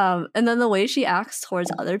and then the way she acts towards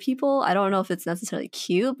other people, I don't know if it's necessarily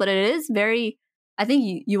cute, but it is very, I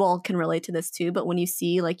think you all can relate to this too, but when you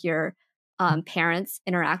see like your parents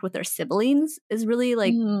interact with their siblings is really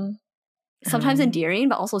like sometimes endearing,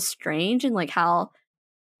 but also strange, and like how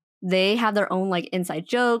they have their own like inside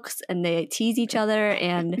jokes and they tease each other,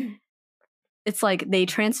 and it's like they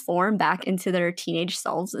transform back into their teenage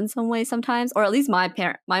selves in some way sometimes, or at least my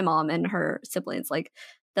mom and her siblings, like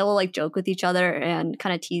they will like joke with each other and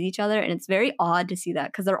kind of tease each other, and it's very odd to see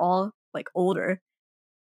that because they're all like older,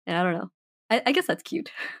 and I don't know. I guess that's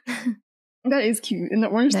cute. That is cute, and the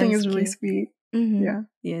orange thing is really sweet. Yeah.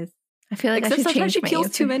 Yes. I feel like except I should sometimes change she my peels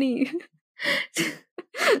answer. too many.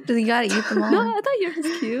 Do you gotta eat them all? No, I thought yours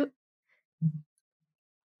was cute.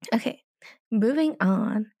 Okay, moving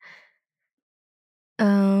on.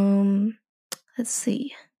 Let's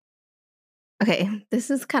see. Okay,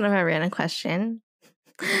 this is kind of a random question.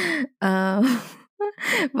 But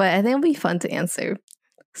I think it'll be fun to answer.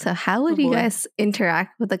 So how would you guys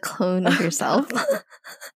interact with a clone of yourself?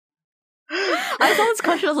 I saw this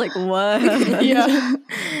question, I was like, what? Yeah.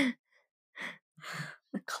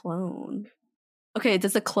 The clone. Okay,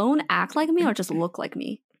 does the clone act like me or just look like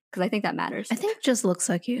me? Because I think that matters. I think it just looks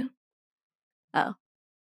like you. Oh.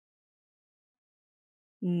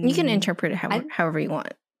 You can interpret it however you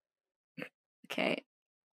want. Okay.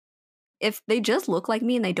 If they just look like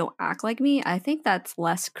me and they don't act like me, I think that's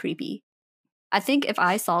less creepy. I think if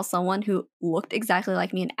I saw someone who looked exactly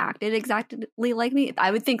like me and acted exactly like me,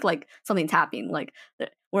 I would think like something's happening. Like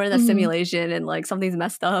we're in a simulation and like something's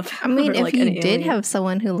messed up. I mean, if like you did have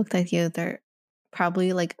someone who looked like you, they're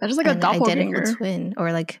probably like just like a doppelganger, identical twin,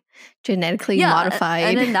 or like genetically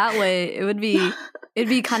modified. And in that way, it'd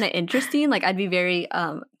be kind of interesting. Like I'd be very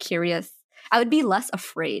curious. I would be less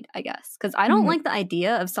afraid, I guess, because I don't Mhm. like the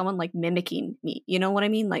idea of someone like mimicking me. You know what I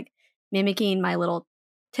mean? Like mimicking my little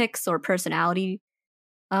tics or personality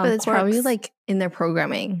But it's probably quirks. like in their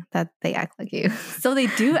programming that they act like you. So they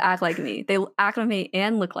do act like me. They act like me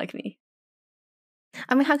and look like me.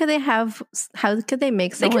 I mean, how could they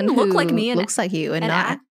make They can someone look who like me and- looks like you and and not?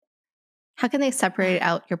 act- How can they separate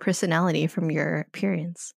out your personality from your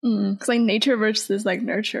appearance? Because like nature versus like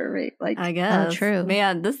nurture, right? Like I guess. true.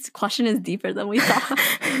 Man, this question is deeper than we thought.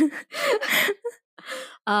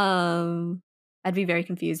 I'd be very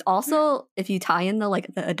confused. Also, if you tie in the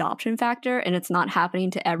adoption factor and it's not happening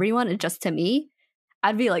to everyone, it's just to me,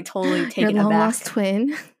 I'd be like totally Your taken long aback. lost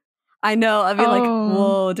twin. I know. I'd be like, Oh.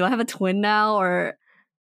 whoa, do I have a twin now? Or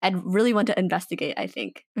I'd really want to investigate, I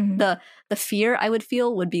think. Mhm. The fear I would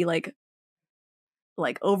feel would be like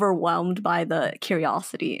overwhelmed by the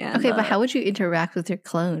curiosity and Okay, but how would you interact with your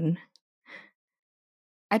clone?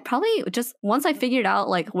 I'd probably just, once I figured out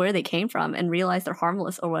like where they came from and realized they're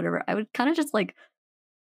harmless or whatever, I would kind of just like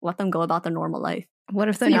let them go about their normal life. What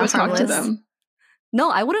if so they're you not would talk harmless? to them. No,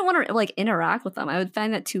 I wouldn't want to like interact with them. I would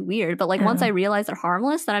find that too weird. But like once Oh. I realize they're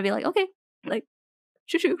harmless, then I'd be like, okay, like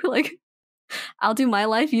shoo shoo, like I'll do my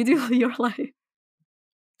life, you do your life.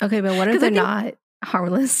 Okay, but what if 'Cause I they're think- not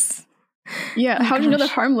harmless? Yeah, Oh, how do you know they're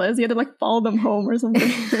gosh. harmless? You had to like follow them home or something.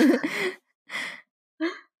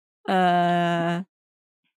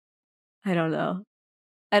 I don't know.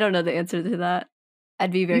 I don't know the answer to that.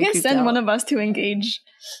 I'd be very You can creeped send out. one of us to engage.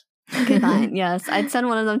 Okay, fine. Yes, I'd send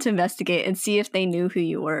one of them to investigate and see if they knew who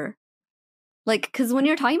you were. Like, because when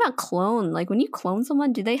you're talking about clone, like when you clone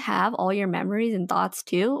someone, do they have all your memories and thoughts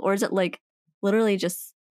too, or is it like literally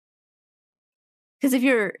just? Because if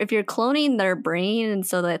you're cloning their brain and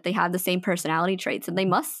so that they have the same personality traits, then they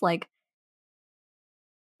must like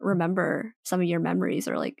remember some of your memories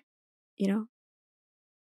or like, you know.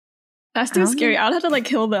 That's I too don't scary. think- I'd have to like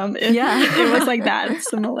kill them if Yeah. it was like that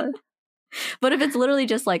similar. But if it's literally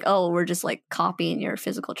just like, oh, we're just like copying your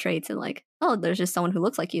physical traits and like, oh, there's just someone who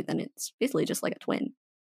looks like you, then it's basically just like a twin.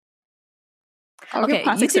 I'll Okay, get you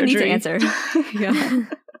plastic two need to surgery. answer. Yeah.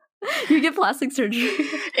 You get plastic surgery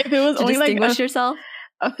If it was to only like distinguish yourself.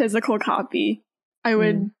 a physical copy, I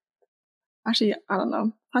would actually, I don't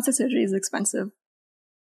know. Plastic surgery is expensive.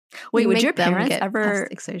 Wait, You would make your them parents get ever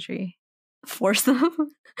plastic surgery? force them?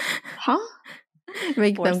 Huh?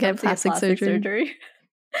 Make Force them get to plastic surgery?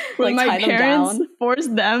 Would my tie them parents down? force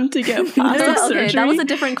them to get No, plastic no, surgery? okay, that was a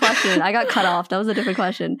different question. I got cut off. That was a different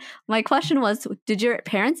question. My question was, did your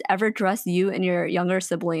parents ever dress you and your younger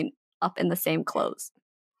sibling up in the same clothes?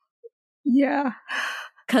 Yeah.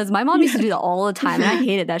 Because my mom used to do Yes. that all the time, and I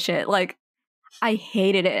hated that shit. Like, I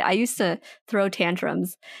hated it. I used to throw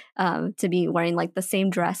tantrums to be wearing like the same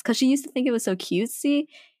dress because she used to think it was so cutesy.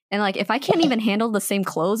 And like, if I can't even handle the same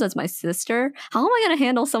clothes as my sister, how am I going to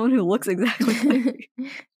handle someone who looks exactly like me?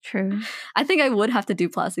 True. I think I would have to do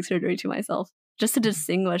plastic surgery to myself just to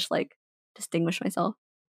distinguish myself.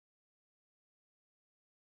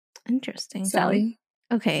 Interesting. Sally?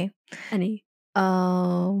 Okay. Any?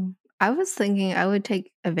 I was thinking I would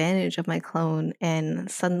take advantage of my clone and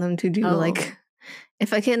send them to do Oh. like,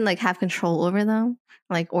 if I can like have control over them,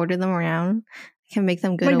 like order them around, I can make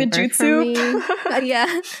them go Like to the work for jutsu? me.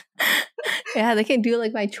 Yeah, yeah, they can do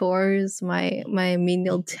like my chores, my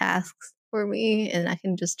menial tasks for me, and I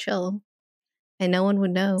can just chill, and no one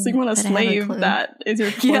would know. So you want a that I have a slave clone. that is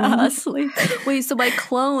your clone? Yeah, asleep. Wait, so by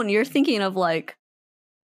clone, you're thinking of like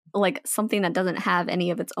something that doesn't have any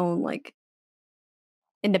of its own like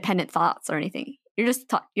independent thoughts or anything. You're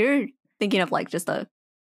just you're thinking of like just a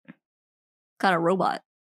kind of robot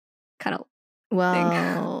kind of.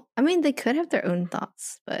 Well, I mean, they could have their own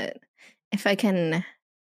thoughts, but if I can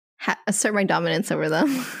assert my dominance over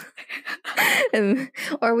them,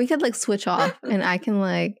 or we could like switch off, and I can go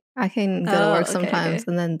to Oh, work okay, sometimes, okay.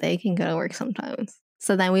 and then they can go to work sometimes.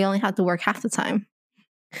 So then we only have to work half the time.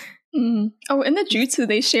 Mm. Oh, in the jutsu,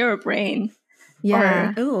 they share a brain.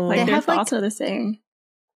 Yeah, Ooh. Like They their have, like- thoughts are the same.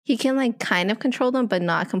 he can like kind of control them, but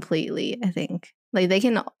not completely. I think like they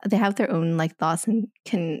have their own like thoughts and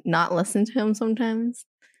can not listen to him sometimes.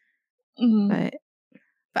 Mhm.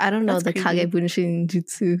 But I don't know That's the creepy. Kage Bunshin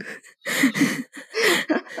Jutsu.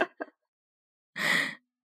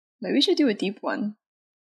 Maybe we should do a deep one.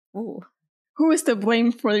 Ooh. Who is to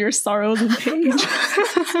blame for your sorrows and pain? Is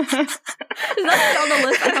that on the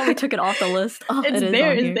list? I thought we took it off the list. Oh, It's it is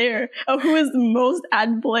there, on it's here. there. Oh, who is most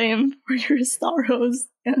at blame for your sorrows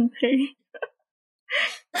and pain?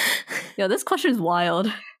 Yo, this question is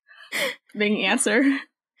wild. Being answer.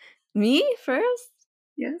 Me first?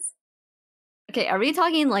 Yes. Okay, are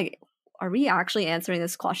we actually answering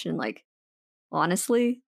this question like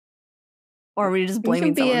honestly? Or were you just You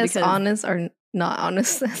blaming can be someone as because honest or not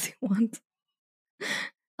honest as you want.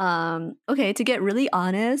 Okay, to get really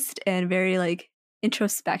honest and very like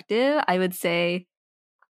introspective, I would say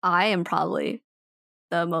I am probably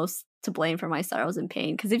the most to blame for my sorrows and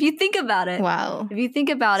pain. Because if you think about it, Wow. if you think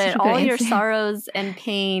about Such it, a good all your answer. sorrows and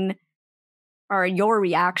pain are your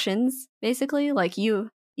reactions, basically. Like you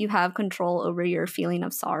have control over your feeling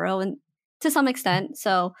of sorrow and to some extent.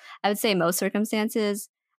 So I would say most circumstances,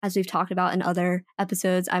 as we've talked about in other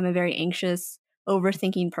episodes, I'm a very anxious,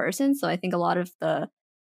 overthinking person. So I think a lot of the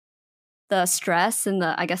stress and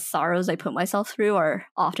the, I guess, sorrows I put myself through are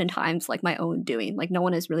oftentimes like my own doing. Like no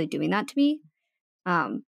one is really doing that to me.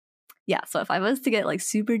 Yeah, so if I was to get like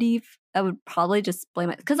super deep, I would probably just blame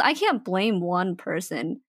it because I can't blame one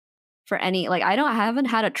person for any, like I haven't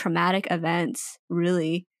had a traumatic event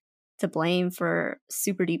really to blame for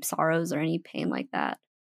super deep sorrows or any pain like that.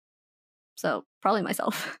 So probably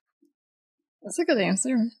myself. That's a good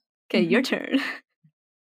answer. Okay, your turn.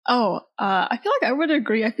 I feel like I would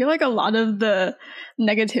agree. I feel like a lot of the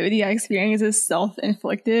negativity I experience is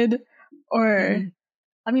self-inflicted, or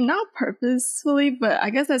I mean, not purposefully, but I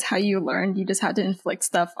guess that's how you learn. You just have to inflict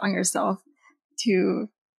stuff on yourself to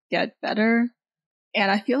get better.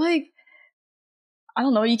 And I feel like, I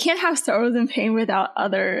don't know, you can't have sorrows and pain without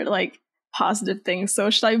other like positive things.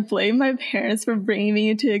 So should I blame my parents for bringing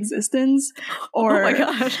me into existence? Or, oh my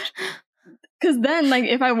gosh. Because then, like,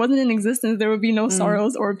 if I wasn't in existence, there would be no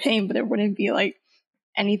sorrows or pain, but there wouldn't be like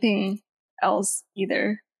anything else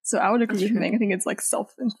either. So I would agree with Ming. I think it's like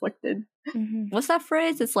self-inflicted. What's that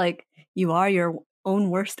phrase? It's like you are your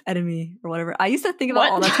own worst enemy or whatever. I used to think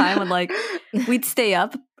about all the time when like we'd stay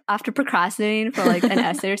up after procrastinating for like an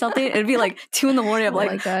essay or something. It'd be like 2 a.m. I'm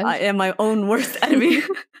like, I am my own worst enemy.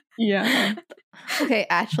 Yeah. Okay,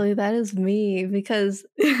 actually, that is me because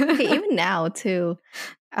even now too,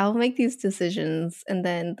 I'll make these decisions and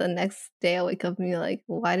then the next day I'll wake up and be like,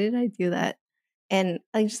 why did I do that? And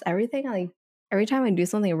like just everything, like every time I do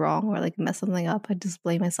something wrong or like mess something up, I just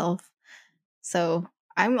blame myself. So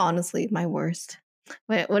I'm honestly my worst.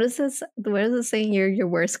 Wait, what is this? What is it saying? You're your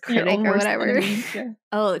worst critic or whatever. Yeah.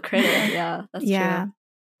 Oh, the critic. Yeah, that's true.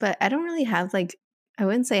 But I don't really have like, I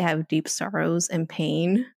wouldn't say I have deep sorrows and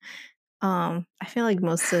pain. I feel like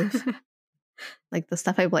most of like the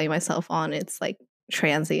stuff I blame myself on, it's like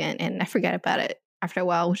transient and I forget about it after a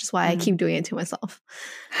while, which is why I keep doing it to myself.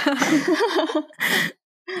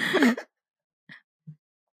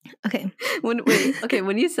 Okay.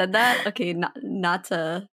 When you said that, okay, not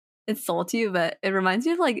to insult you, but it reminds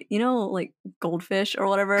me of like, you know, like goldfish or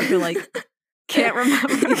whatever who like can't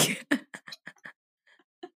remember.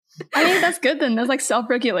 I mean, that's good then. That's like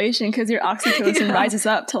self-regulation because your oxytocin rises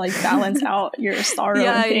up to like balance out your sorrow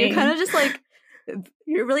and pain. You're kind of just like,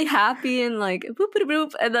 you're really happy and like boop boop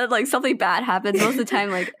boop, and then like something bad happens. Most of the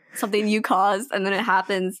time, like something you caused, and then it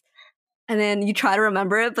happens, and then you try to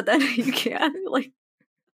remember it, but then you can't. Like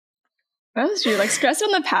that's true. Like stress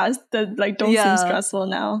in the past that like don't seem stressful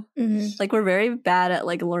now. Mm-hmm. Like we're very bad at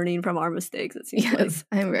like learning from our mistakes. It seems like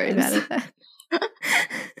I'm very bad at that.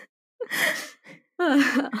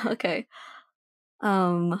 Okay.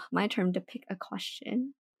 My turn to pick a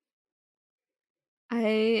question.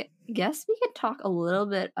 I guess we could talk a little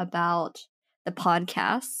bit about the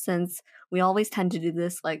podcast since we always tend to do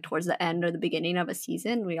this like towards the end or the beginning of a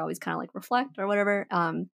season. We always kind of like reflect or whatever.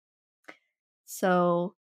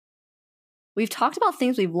 So we've talked about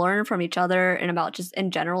things we've learned from each other and about just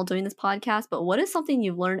in general doing this podcast, but what is something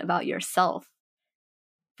you've learned about yourself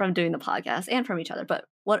from doing the podcast and from each other? But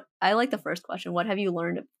what I like the first question, what have you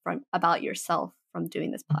learned about yourself from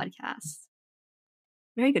doing this podcast?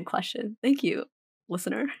 Very good question. Thank you,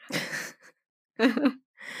 listener. What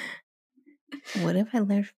have I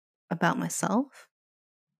learned about myself?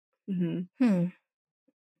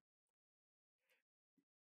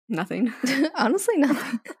 Nothing. Honestly,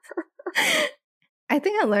 nothing. I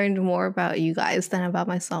think I learned more about you guys than about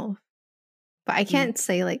myself. But I can't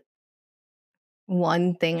say like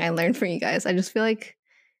one thing I learned from you guys. I just feel like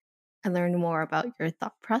I learned more about your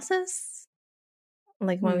thought process.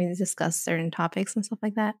 Like when we discuss certain topics and stuff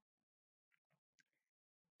like that.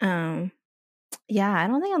 Yeah, I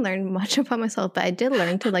don't think I learned much about myself, but I did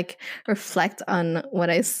learn to like reflect on what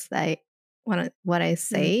I say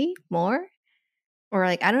more. Or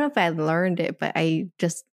like, I don't know if I learned it, but I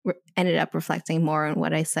just ended up reflecting more on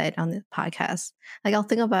what I said on the podcast. Like I'll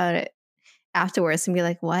think about it afterwards and be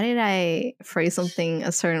like, why did I phrase something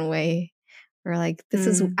a certain way? Or like, this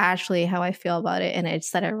is actually how I feel about it and I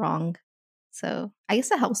said it wrong. So I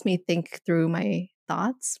guess it helps me think through my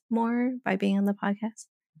thoughts more by being on the podcast.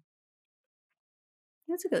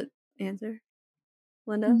 That's a good answer.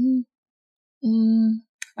 Linda?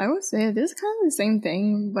 I would say this is kind of the same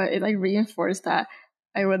thing, but it like reinforced that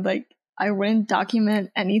I wouldn't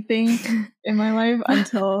document anything in my life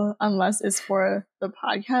unless it's for the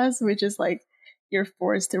podcast, which is like you're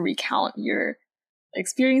forced to recount your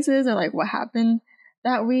experiences or like what happened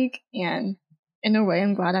that week. And in a way,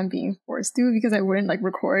 I'm glad I'm being forced to, because I wouldn't like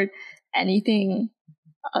record anything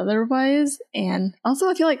otherwise. And also,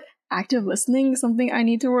 I feel like active listening is something I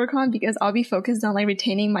need to work on, because I'll be focused on like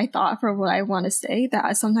retaining my thought for what I want to say,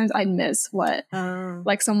 that sometimes I miss what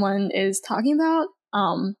like someone is talking about.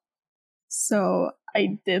 So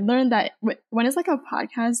I did learn that when it's like a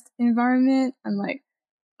podcast environment, I'm like,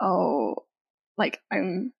 oh, like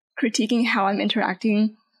I'm critiquing how I'm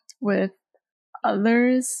interacting with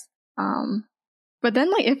others. But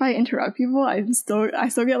then like if I interrupt people, I still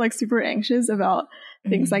get like super anxious about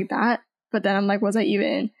things like that. But then I'm like, was I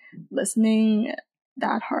even listening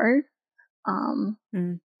that hard? So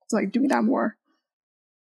like doing that more.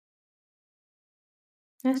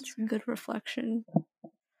 That's a good reflection.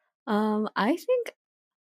 I think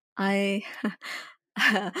I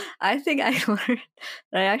think I learned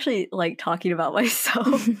that I actually like talking about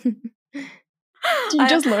myself. Did you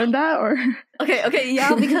just learn that, or? Okay,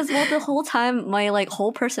 yeah, because the whole time my like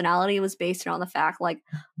whole personality was based around the fact like,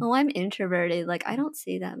 oh, I'm introverted, like I don't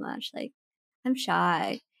say that much, like I'm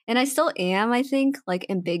shy. And I still am, I think, like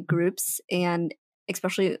in big groups, and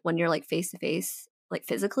especially when you're like face to face, like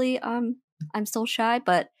physically, I'm still shy,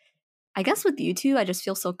 but I guess with YouTube, I just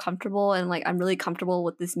feel so comfortable, and like I'm really comfortable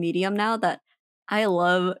with this medium now that I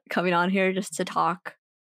love coming on here just to talk.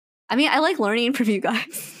 I mean, I like learning from you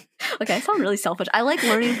guys. Okay, I sound really selfish. I like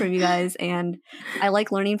learning from you guys, and I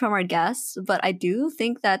like learning from our guests, but I do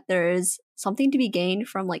think that there is something to be gained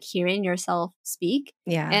from like hearing yourself speak.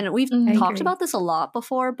 Yeah. And we've talked about this a lot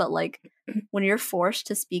before, but like when you're forced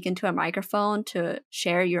to speak into a microphone to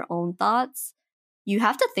share your own thoughts, you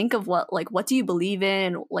have to think of what do you believe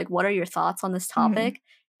in? Like, what are your thoughts on this topic?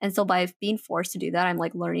 And so by being forced to do that, I'm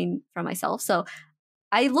like learning from myself. So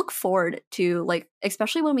I look forward to like,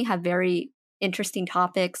 especially when we have very interesting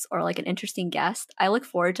topics or like an interesting guest, I look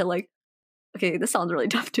forward to like, okay, this sounds really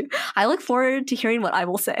tough too. I look forward to hearing what I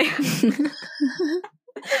will say.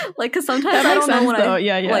 Like, because sometimes I don't know what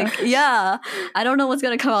I don't know what's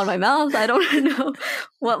gonna come out of my mouth. I don't know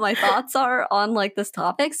what my thoughts are on like this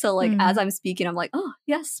topic. So like as I'm speaking, I'm like, oh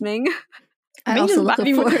yes, Ming. I also look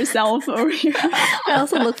forward with herself over here. I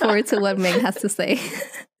also look forward to what Ming has to say.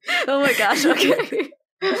 Oh my gosh! Okay.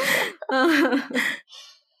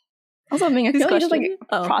 Also, Ming, I feel like just like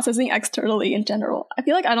processing externally in general. I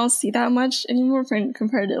feel like I don't see that much anymore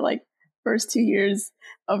compared to like first 2 years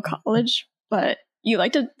of college. But you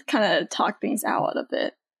like to kind of talk things out a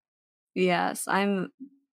bit. Yes, I'm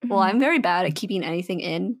very bad at keeping anything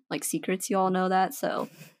in, like secrets. You all know that, so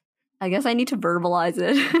I guess I need to verbalize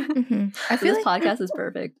it. I feel this podcast is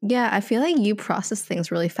perfect. Yeah, I feel like you process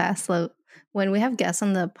things really fast. So when we have guests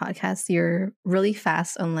on the podcast, you're really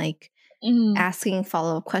fast on like asking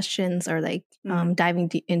follow-up questions or like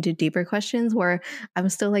diving into deeper questions, where I'm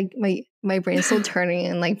still like my brain's still turning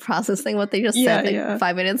and like processing what they just said like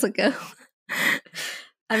 5 minutes ago.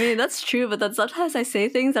 I mean, that's true, but then sometimes I say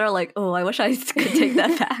things that are like, oh, I wish I could take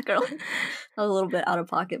that back, or like a little bit out of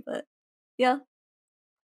pocket. But yeah,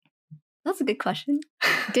 that's a good question.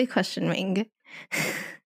 Good question, Ming.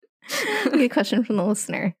 Good question from the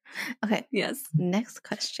listener. Okay. Yes. Next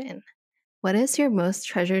question. What is your most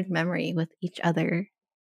treasured memory with each other?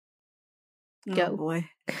 Go. Oh boy.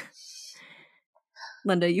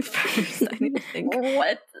 Linda, you first. I need to think.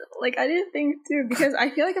 What? Like, I didn't think too, because I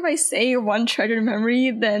feel like if I say one treasured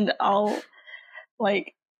memory, then I'll,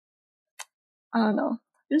 like, I don't know.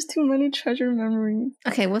 There's too many treasured memories.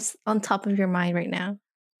 Okay, what's on top of your mind right now?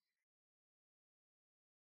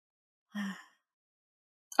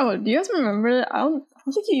 Oh, do you guys remember? I don't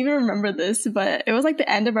think you even remember this, but it was like the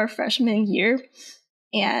end of our freshman year,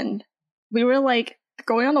 and we were like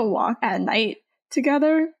going on a walk at night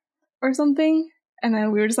together or something, and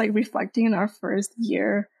then we were just like reflecting in our first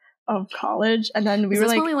year of college, and then we were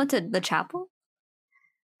like, when we went to the chapel?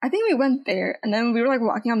 I think we went there, and then we were like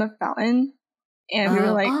walking on the fountain, and we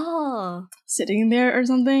were like sitting there or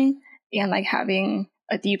something, and like having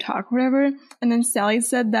a deep talk or whatever, and then Sally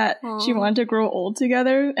said that she wanted to grow old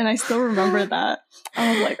together, and I still remember that.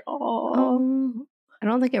 I was like, oh. I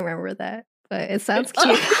don't think I remember that, but it sounds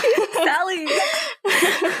cute. Sally!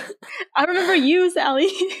 I remember you, Sally.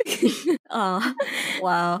 Oh,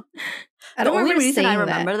 wow. I don't the only reason I that.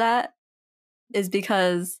 remember that is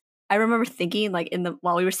because I remember thinking like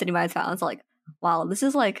while we were sitting by the fountain, I was like, wow, this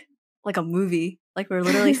is like a movie. Like we're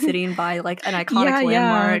literally sitting by like an iconic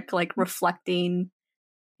landmark, like reflecting.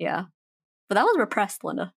 Yeah. But that was repressed,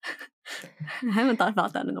 Linda. I haven't thought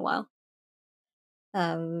about that in a while.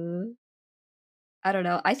 I don't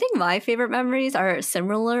know. I think my favorite memories are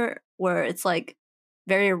similar, where it's like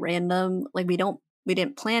very random. Like we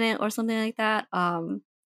didn't plan it or something like that. I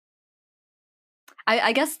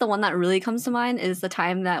guess the one that really comes to mind is the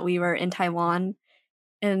time that we were in Taiwan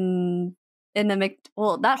in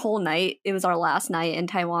that whole night. It was our last night in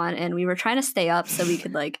Taiwan, and we were trying to stay up so we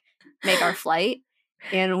could like make our flight.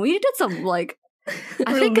 And we did some like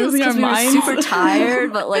I think it was because we were super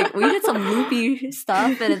tired, but like we did some loopy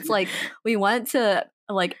stuff, and it's like we went to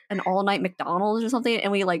like an all-night McDonald's or something,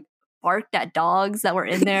 and we like barked at dogs that were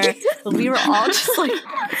in there. We were all just like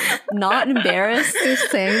not embarrassed. You're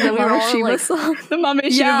saying the Mama Shiva song. The Mama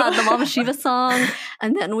Shiva. Yeah, the Mama Shiva song.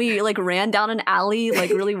 And then we like ran down an alley like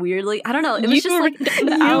really weirdly. I don't know. It was just like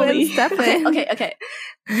the alley. Okay.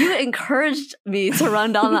 You encouraged me to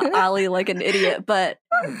run down the alley like an idiot, but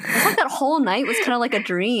it's like that whole night was kind of like a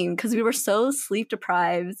dream because we were so sleep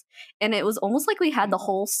deprived, and it was almost like we had the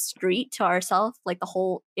whole street to ourselves, like the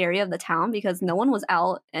whole area of the town, because no one was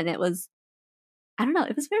out, and it was, I don't know,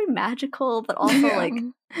 it was very magical, but also like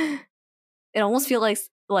it almost feels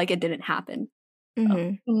like it didn't happen.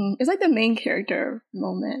 It's like the main character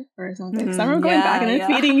moment or something. I remember going back and then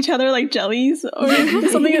feeding each other like jellies or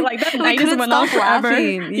something like that. Night just went on forever.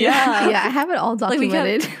 Yeah, I have it all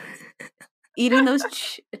documented. Like eating those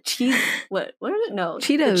cheese. What is it? No,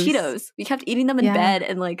 Cheetos. Cheetos. We kept eating them in bed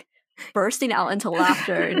and like bursting out into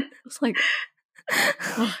laughter. And it was like,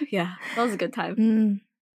 oh, yeah, that was a good time.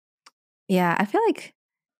 Yeah, I feel like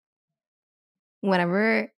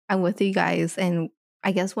whenever I'm with you guys, and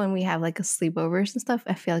I guess when we have like a sleepovers and stuff,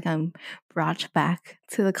 I feel like I'm brought back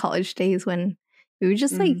to the college days when we would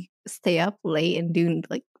just like stay up late and do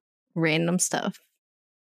like random stuff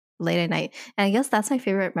late at night. And I guess that's my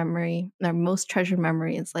favorite memory, our most treasured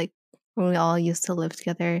memory is like when we all used to live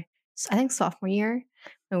together. So I think sophomore year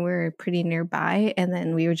when we were pretty nearby, and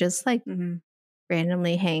then we would just like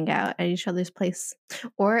randomly hang out at each other's place.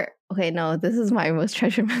 Or okay, no, this is my most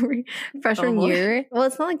treasured memory. Freshman year. Well,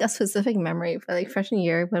 it's not like a specific memory, but like freshman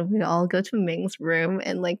year when we all go to Ming's room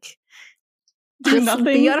and like just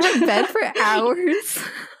be on her bed for hours.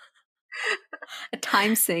 A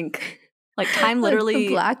time sink. Like time literally like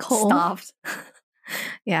black hole stopped.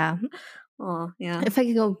 Yeah. Oh, yeah. If I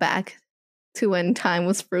could go back to when time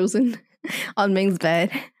was frozen on Ming's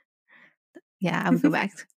bed, yeah, I would go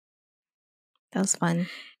back. That was fun.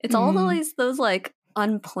 It's always those like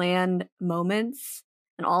unplanned moments,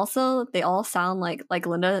 and also they all sound like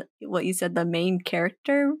Linda, what you said, the main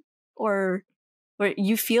character, or where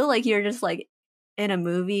you feel like you're just like in a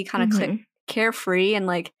movie, kind of carefree and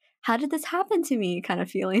like, how did this happen to me? Kind of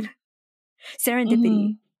feeling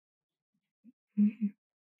serendipity.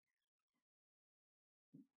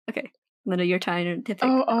 Okay, Linda, your time to pick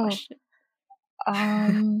a question.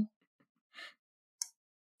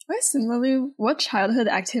 Similarly, what childhood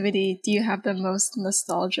activity do you have the most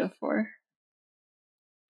nostalgia for?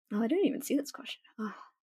 Oh, I didn't even see this question. Oh,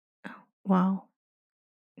 wow.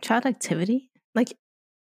 Child activity? Like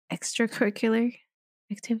extracurricular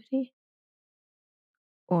activity?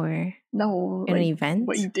 Or no, an like event?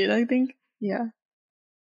 What you did, I think. Yeah.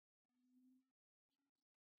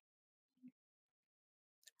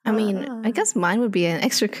 I mean, I guess mine would be an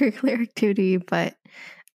extracurricular activity, but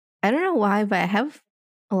I don't know why, but I have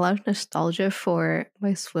a lot of nostalgia for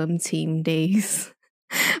my swim team days.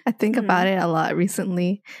 I think about it a lot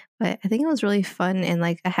recently, but I think it was really fun. And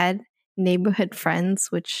like I had neighborhood friends,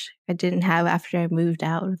 which I didn't have after I moved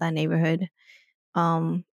out of that neighborhood.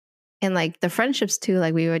 And like the friendships too,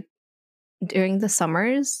 like we would, during the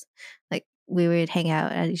summers, like we would hang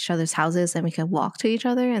out at each other's houses and we could walk to each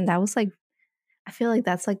other. And that was like, I feel like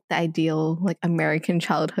that's like the ideal like American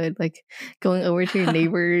childhood, like going over to your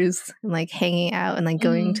neighbors and like hanging out and like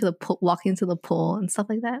going to the pool, walking to the pool and stuff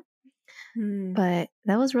like that. But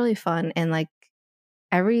that was really fun. And like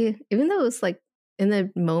even though it was like in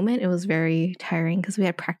the moment, it was very tiring because we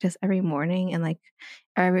had practice every morning, and like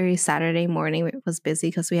every Saturday morning it was busy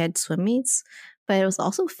because we had swim meets. But it was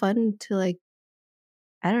also fun to like,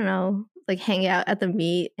 I don't know, like hang out at the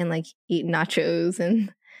meet and like eat nachos,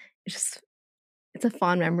 and it's a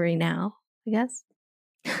fond memory now, I guess.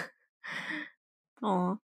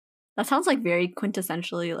 Oh, that sounds like very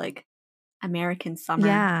quintessentially like American summer.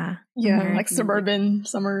 Yeah. American, like suburban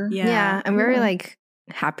summer. Yeah. I'm very like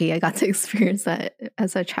happy I got to experience that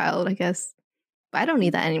as a child, I guess. But I don't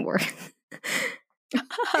need that anymore.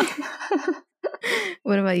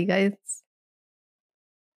 What about you guys?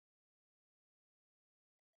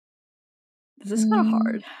 This is kind of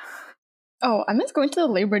hard. Oh, I miss going to the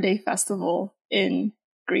Labor Day festival in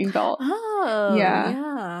Greenbelt. Oh, Yeah.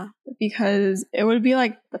 yeah. Because it would be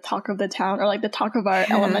like the talk of the town, or like the talk of our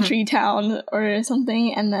elementary town or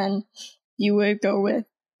something, and then you would go with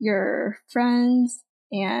your friends,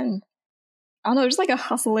 and I don't know, just like a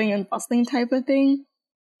hustling and bustling type of thing,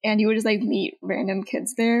 and you would just like meet random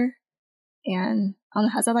kids there, and I don't know,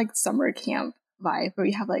 it has that like summer camp vibe where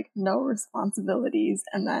you have like no responsibilities,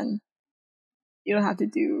 and then you don't have to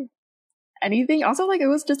do anything. Also, like, it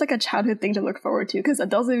was just like a childhood thing to look forward to, because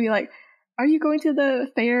adults would be like, are you going to the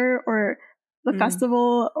fair or the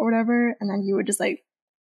festival or whatever? And then you would just like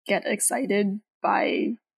get excited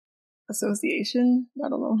by association. I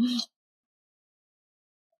don't know.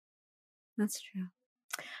 That's true.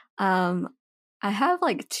 I have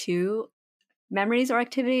like 2 memories or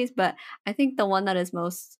activities, but I think the one that is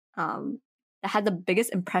most that had the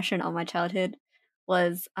biggest impression on my childhood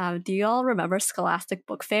was do you all remember Scholastic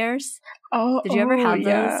book fairs? Did you ever have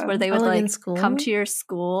those where they would like in like school? come to your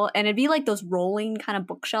school, and it'd be like those rolling kind of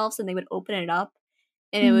bookshelves, and they would open it up,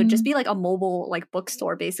 and it would just be like a mobile like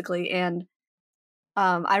bookstore basically. And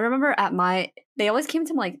I remember they always came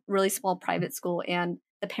to like really small private school, and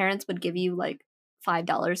the parents would give you like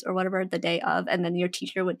 $5 or whatever the day of, and then your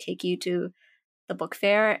teacher would take you to the book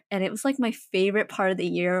fair. And it was like my favorite part of the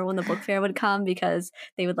year when the book fair would come, because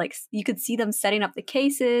they would like, you could see them setting up the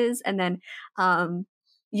cases, and then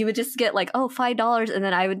you would just get like, oh, $5, and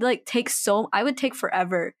then I would take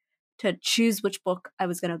forever to choose which book I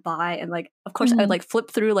was gonna buy. And like, of course, I would like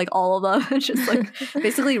flip through like all of them and just like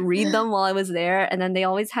basically read them while I was there. And then they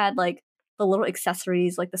always had like the little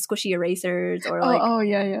accessories, like the squishy erasers, or like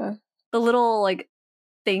the little like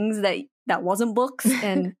things that wasn't books.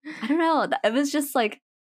 And I don't know, it was just like,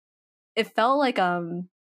 it felt like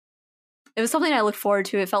it was something I looked forward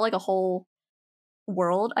to. It felt like a whole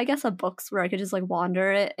world, I guess, of books where I could just like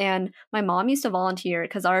wander it. And my mom used to volunteer,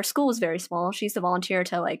 because our school was very small. She used to volunteer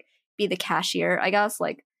to like be the cashier, I guess,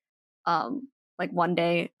 like one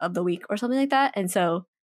day of the week or something like that. And so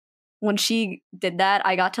when she did that,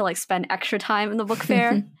 I got to like spend extra time in the book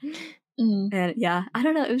fair. And yeah, I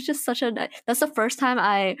don't know, it was just that's the first time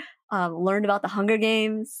I learned about the Hunger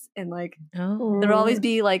Games, and like there would always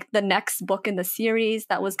be like the next book in the series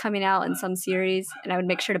that was coming out in some series, and I would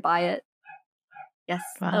make sure to buy it. Yes,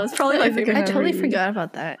 wow. That was probably my favorite. I totally forgot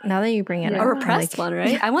about that. Now that you bring it up, a repressed one,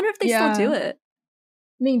 right? I wonder if they still do it.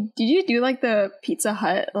 I mean, did you do like the Pizza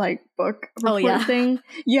Hut like book report thing?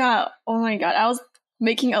 Yeah. Oh my god, I was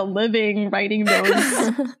making a living writing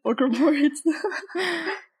those book reports.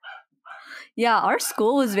 Yeah, our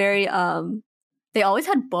school was very they always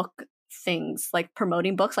had book things, like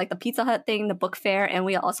promoting books, like the Pizza Hut thing, the book fair, and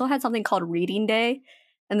we also had something called Reading Day.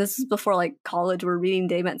 And this is before like college, where reading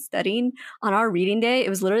day meant studying. On our reading day, it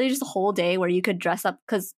was literally just a whole day where you could dress up,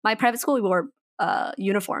 because my private school, we wore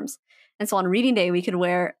uniforms. And so on reading day, we could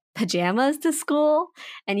wear pajamas to school,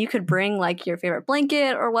 and you could bring like your favorite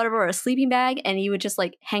blanket or whatever, or a sleeping bag, and you would just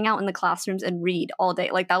like hang out in the classrooms and read all day.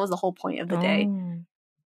 Like that was the whole point of the day.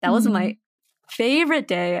 That was my favorite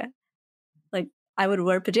day. Like I would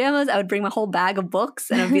wear pajamas, I would bring my whole bag of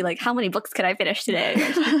books, and I'd be like, how many books could I finish today?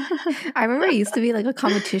 I remember it used to be like a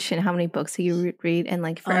competition, how many books you would read, and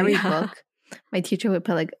like for every book, my teacher would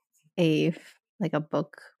put like a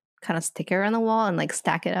book kind of sticker on the wall and like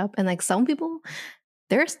stack it up. And like some people,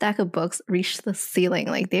 their stack of books reached the ceiling.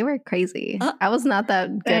 Like they were crazy. I was not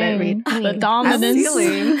that good at reading. The dominance.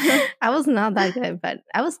 I was not that good, but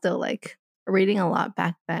I was still like reading a lot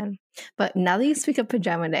back then. But now that you speak of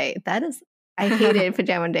pajama day, I hated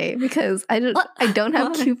pajama day, because I don't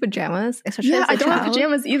have cute pajamas, especially as a I don't child. have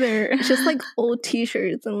pajamas either. It's just like old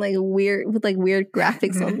t-shirts and like weird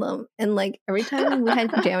graphics on them. And like every time we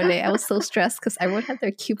had pajama day, I was so stressed because everyone had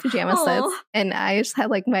their cute pajama sets, and I just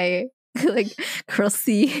had like my like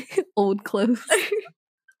crusty old clothes.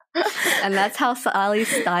 And that's how Sally's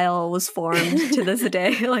style was formed to this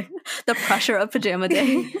day. Like the pressure of pajama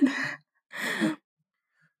day.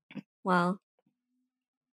 Wow.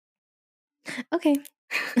 Okay.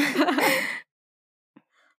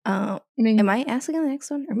 Am I asking the next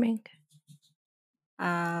one or Mink?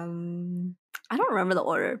 I don't remember the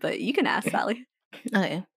order, but you can ask Sally.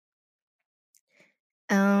 Okay.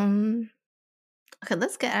 Okay,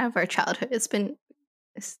 let's get out of our childhood. It's been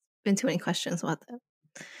too many questions about that.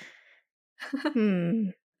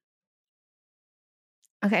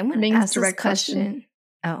 Okay, I'm gonna ask this question.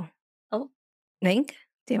 Oh. Mink,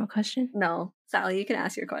 do you have a question? No, Sally, you can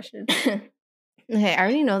ask your question. Okay, I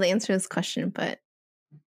already know the answer to this question, but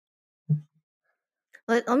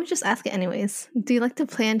let me just ask it anyways. Do you like to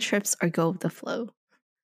plan trips or go with the flow?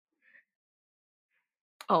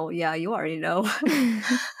 Oh, yeah, you already know.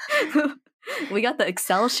 We got the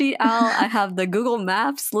Excel sheet out. I have the Google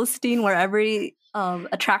Maps listing where every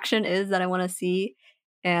attraction is that I want to see.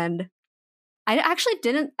 And I actually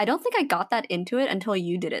I don't think I got that into it until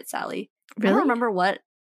you did it, Sally. I Really? don't remember what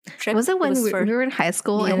trip Was it when we for. were in high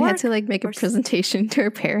school New and we had York to like make a or presentation to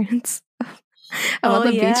our parents about Oh,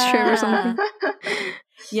 the beach trip or yeah. something?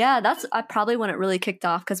 Yeah, that's probably when it really kicked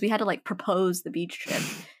off because we had to like propose the beach trip.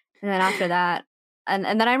 And then after that, and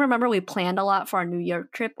then I remember we planned a lot for our New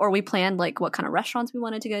York trip, or we planned like what kind of restaurants we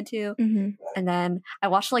wanted to go to. Mm-hmm. And then I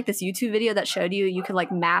watched like this YouTube video that showed you could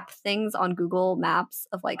like map things on Google Maps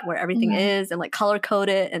of like where everything is and like color code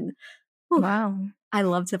it. And whew, Wow. I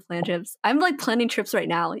love to plan trips. I'm like planning trips right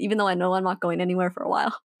now, even though I know I'm not going anywhere for a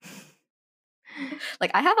while.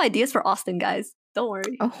 Like I have ideas for Austin, guys. Don't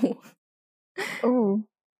worry. Oh. Oh.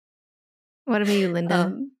 What about you,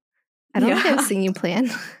 Linda? I don't think I've seen you plan.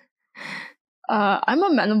 I'm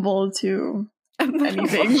amenable to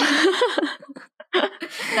anything.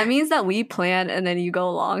 That means that we plan and then you go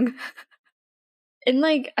along. And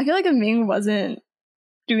like, I feel like if Ming wasn't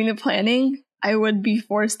doing the planning, I would be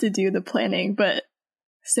forced to do the planning. But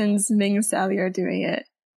since Ming and Sally are doing it,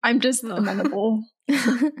 I'm just amenable.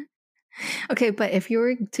 Okay, but if you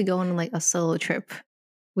were to go on like a solo trip,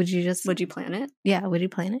 would you plan it? Yeah, would you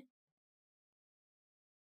plan it?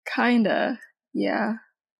 Kinda, yeah.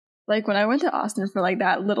 Like when I went to Austin for like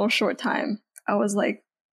that little short time, I was like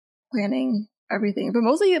planning everything, but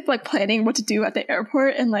mostly like planning what to do at the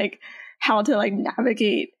airport and like how to like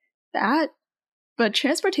navigate that. But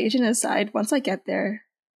transportation aside, once I get there,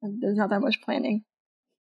 there's not that much planning.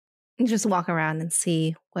 You just walk around and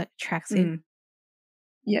see what attracts you.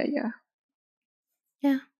 Yeah.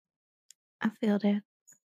 Yeah, I feel that.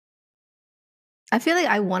 I feel like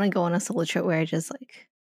I want to go on a solo trip where I just like,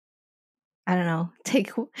 I don't know,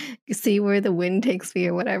 see where the wind takes me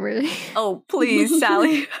or whatever. Oh, please,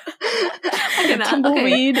 Sally. I cannot.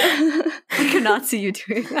 Tumbleweed. I cannot see you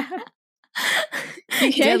doing that.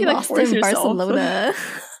 You can't get like lost force in yourself. Barcelona.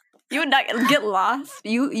 You would not get lost.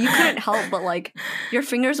 You couldn't help but like your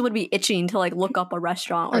fingers would be itching to like look up a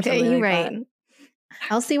restaurant or Okay, something. you're like right. That.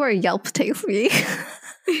 I'll see where Yelp takes me.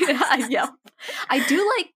 Yeah, Yelp. I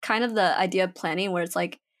do like kind of the idea of planning where it's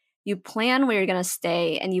like you plan where you're gonna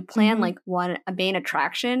stay and you plan like a main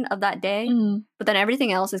attraction of that day, but then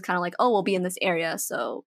everything else is kind of like, oh, we'll be in this area,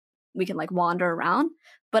 so we can like wander around.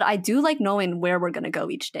 But I do like knowing where we're gonna go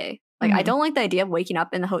each day. Like I don't like the idea of waking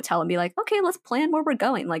up in the hotel and be like, okay, let's plan where we're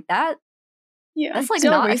going. Like that. Yeah, that's like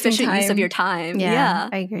still not efficient use of your time. Yeah,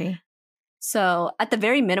 I agree. So at the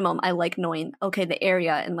very minimum, I like knowing, okay, the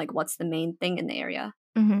area and like what's the main thing in the area.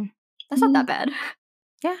 That's not that bad.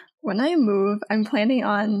 Yeah. When I move, I'm planning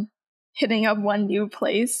on hitting up one new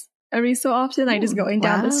place every so often. I just going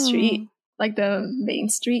down the street, like the main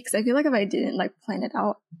street, because I feel like if I didn't like plan it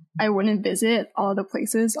out, I wouldn't visit all the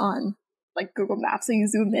places on like Google Maps. So you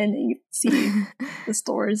zoom in and you see the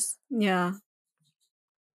stores. Yeah.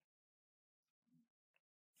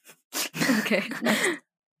 Okay.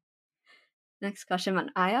 Next question. Am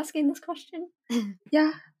I asking this question?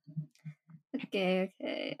 Yeah. Okay.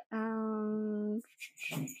 Well,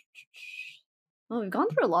 we've gone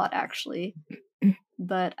through a lot actually,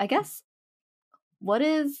 but I guess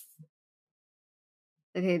this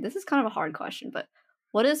is kind of a hard question, but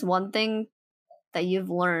what is one thing that you've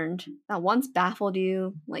learned that once baffled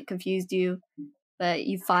you, like confused you, but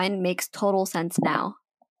you find makes total sense now?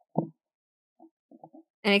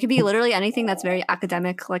 And it could be literally anything that's very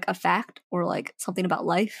academic, like a fact or like something about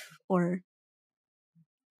life, or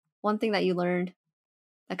one thing that you learned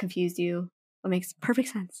that confused you but makes perfect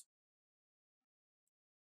sense.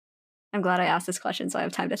 I'm glad I asked this question so I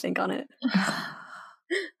have time to think on it.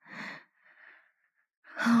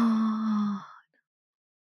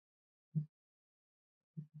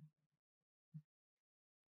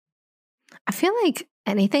 I feel like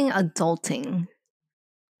anything adulting,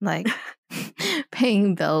 like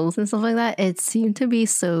paying bills and stuff like that, it seemed to be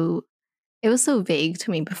it was so vague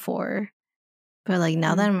to me before. But like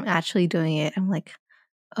now that I'm actually doing it, I'm like,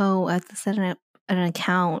 oh, I have to set an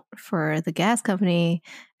account for the gas company.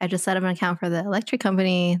 I just set up an account for the electric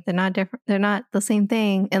company. They're not different. They're not the same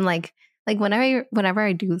thing. And like whenever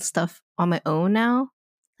I do stuff on my own now,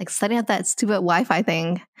 like setting up that stupid Wi-Fi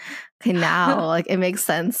thing, okay, now like it makes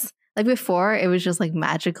sense. Like before, it was just like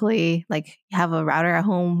magically like you have a router at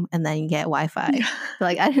home and then you get Wi-Fi. So,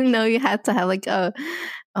 like I didn't know you had to have like a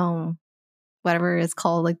whatever it's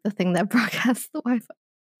called, like the thing that broadcasts the Wi-Fi.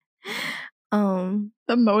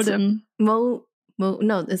 The modem. No,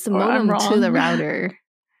 it's the modem to the router.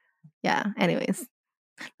 Yeah. Anyways,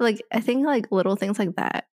 like I think like little things like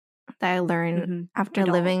that that I learned after I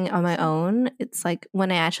don't. living on my own. It's like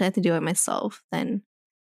when I actually have to do it myself, then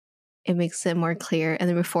it makes it more clear. And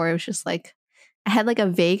then before it was just like I had like a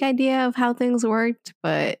vague idea of how things worked,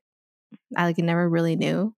 but I like never really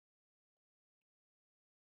knew.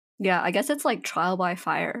 Yeah, I guess it's like trial by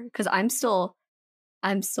fire because I'm still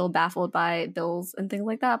baffled by bills and things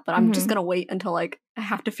like that, but I'm just gonna wait until like I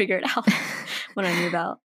have to figure it out when I move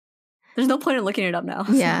out. There's no point in looking it up now.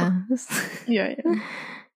 Yeah. Yeah.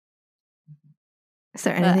 Is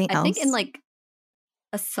there anything else? I think in like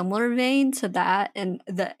a similar vein to that in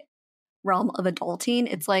the realm of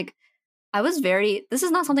adulting, it's like this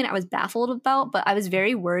is not something I was baffled about, but I was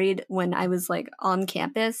very worried when I was like on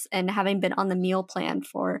campus and having been on the meal plan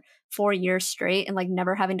for 4 years straight and like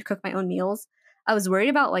never having to cook my own meals. I was worried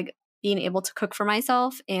about like being able to cook for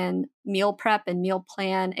myself and meal prep and meal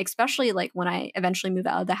plan, especially like when I eventually move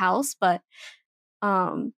out of the house. But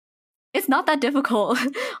it's not that difficult,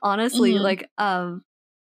 honestly. Like I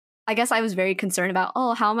guess I was very concerned about,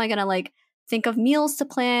 how am I gonna like think of meals to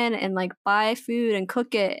plan and like buy food and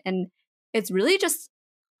cook it? And it's really just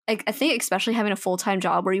like, I think especially having a full-time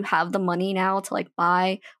job where you have the money now to like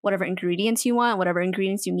buy whatever ingredients you want, whatever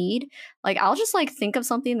ingredients you need. Like I'll just like think of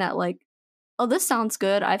something that like, oh, this sounds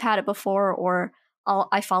good. I've had it before, or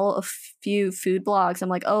I follow a few food blogs. I'm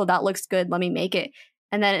like, oh, that looks good. Let me make it.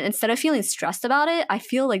 And then instead of feeling stressed about it, I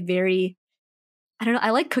feel like I don't know.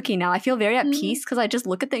 I like cooking now. I feel very at peace because I just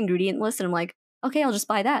look at the ingredient list and I'm like, okay, I'll just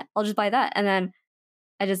buy that. And then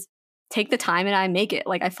I just take the time and I make it.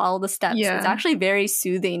 Like I follow the steps. Yeah. It's actually very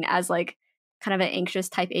soothing as like kind of an anxious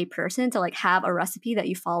type A person to like have a recipe that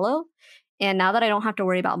you follow. And now that I don't have to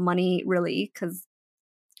worry about money really, because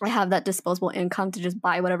I have that disposable income to just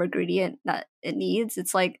buy whatever ingredient that it needs,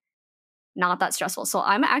 it's like not that stressful. So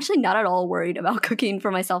I'm actually not at all worried about cooking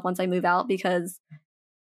for myself once I move out because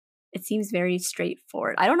it seems very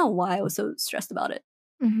straightforward. I don't know why I was so stressed about it.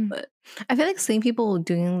 But I feel like seeing people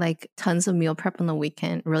doing like tons of meal prep on the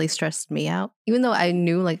weekend really stressed me out, even though I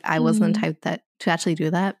knew like I wasn't the type that to actually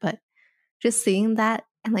do that. But just seeing that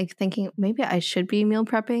and like thinking maybe I should be meal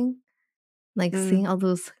prepping, like seeing all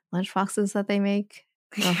those lunch boxes that they make.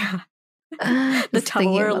 the Just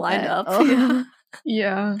thinking Tupperware about lined that. up. Oh.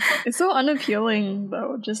 Yeah. It's so unappealing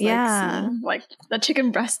though. Just like seeing like the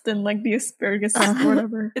chicken breast and like the asparagus or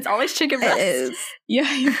whatever. It's always chicken breast. It is.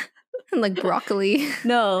 Yeah. And like broccoli.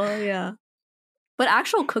 No, yeah. But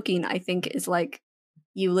actual cooking, I think, is like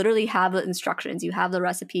you literally have the instructions, you have the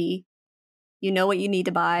recipe, you know what you need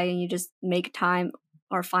to buy, and you just make time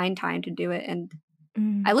or find time to do it. And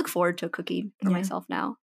I look forward to cooking for myself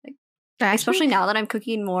now. Like, especially now that I'm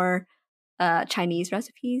cooking more Chinese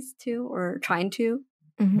recipes too, or trying to.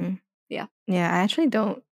 Yeah. Yeah, I actually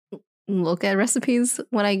don't look at recipes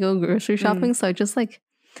when I go grocery shopping, so I just like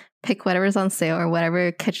pick whatever's on sale or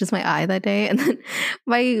whatever catches my eye that day. And then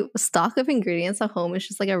my stock of ingredients at home is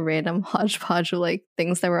just like a random hodgepodge of like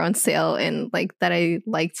things that were on sale and like that I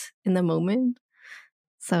liked in the moment.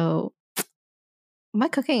 So my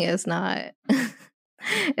cooking is not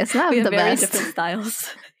it's not the very best. Different styles.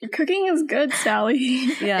 Your cooking is good, Sally.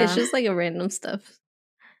 Yeah. It's just like a random stuff.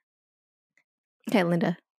 Okay,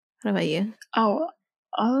 Linda, what about you?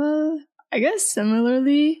 I guess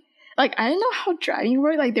similarly. Like, I didn't know how driving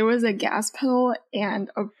worked. Like, there was a gas pedal and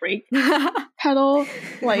a brake pedal.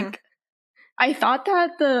 Like, I thought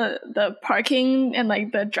that the parking and,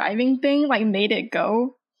 like, the driving thing, like, made it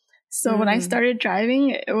go. So when I started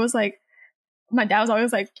driving, it was, like, my dad was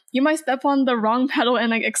always like, you might step on the wrong pedal and,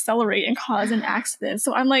 like, accelerate and cause an accident.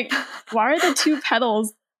 So I'm like, why are the two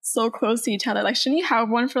pedals so close to each other? Like, shouldn't you have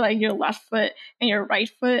one for, like, your left foot and your right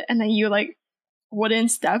foot, and then you, like, wouldn't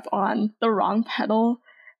step on the wrong pedal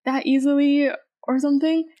that easily or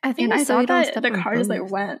something? I think I so thought you don't that step the on car just like both.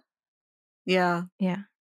 went. Yeah. Yeah.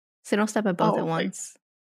 So you don't step at both at once.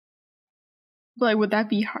 But like, would that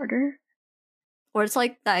be harder? Or it's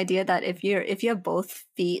like the idea that if you have both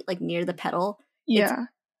feet like near the pedal, Yeah.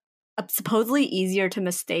 it's supposedly easier to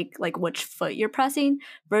mistake like which foot you're pressing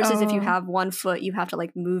versus if you have one foot, you have to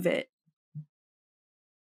like move it.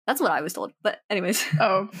 That's what I was told. But anyways.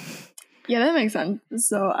 Oh. Yeah, that makes sense.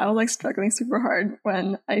 So I was like struggling super hard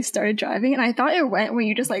when I started driving, and I thought it went when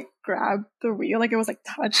you just like grab the wheel, like it was like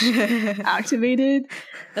touch activated.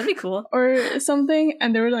 That'd be cool. Or something.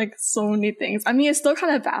 And there were like so many things. I mean, it still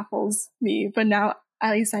kind of baffles me, but now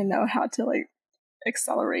at least I know how to like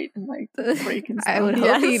accelerate and like brake and stuff. I would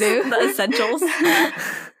hope you do. The essentials.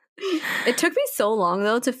 It took me so long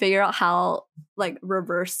though to figure out how like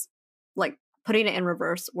reverse, like putting it in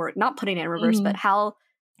reverse work. Not putting it in reverse, but how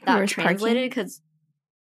that Reverse translated. Because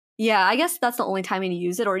yeah, I guess that's the only time you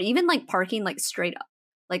use it, or even like parking like straight up,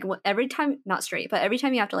 like every time, not straight, but every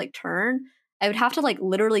time you have to like turn, I would have to like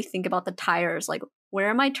literally think about the tires, like where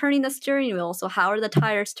am I turning the steering wheel? So how are the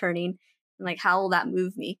tires turning? And like how will that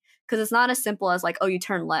move me? Because it's not as simple as like, oh, you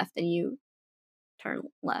turn left and you turn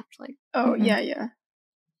left. Like, Oh, yeah.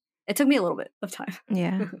 it took me a little bit of time.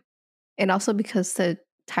 Yeah. And also because the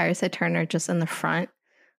tires that turn are just in the front.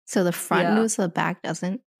 So the front Yeah. moves, the back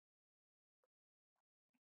doesn't.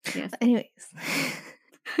 Yes. But anyways.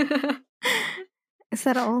 Is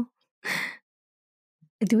that all?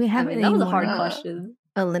 Do we have any that was a more? hard question.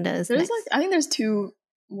 Oh, Linda is There's next. like, I think there's 2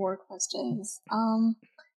 more questions.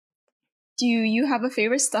 Do you have a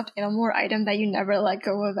favorite stuffed animal or item that you never let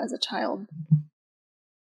go of as a child?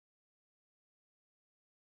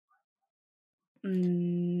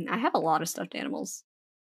 I have a lot of stuffed animals.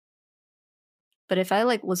 But if I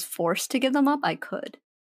like was forced to give them up, I could.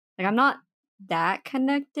 Like I'm not that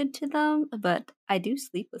connected to them, but I do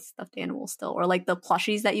sleep with stuffed animals still. Or like the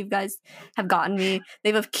plushies that you guys have gotten me.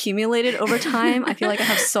 They've accumulated over time. I feel like I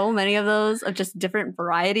have so many of those of just different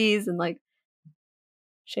varieties and like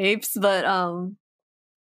shapes, but I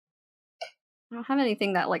don't have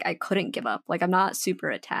anything that like I couldn't give up. Like I'm not super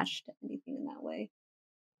attached to anything in that way.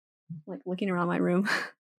 Like looking around my room.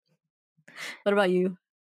 What about you?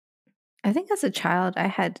 I think as a child, I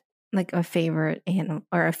had like a favorite animal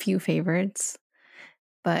or a few favorites.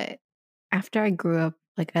 But after I grew up,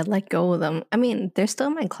 like I let go of them. I mean, they're still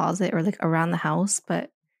in my closet or like around the house,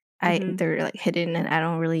 but they're like hidden and I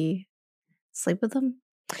don't really sleep with them.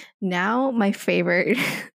 Now my favorite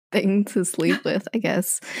thing to sleep with, I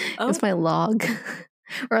guess, is my log.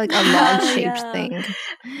 Or like a log-shaped thing.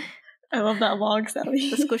 I love that log, Sally.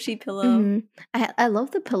 The squishy pillow. I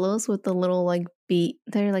love the pillows with the little like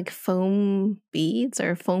they're like foam beads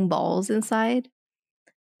or foam balls inside.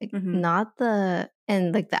 Like not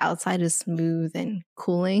and like the outside is smooth and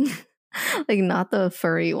cooling. Like not the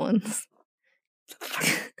furry ones.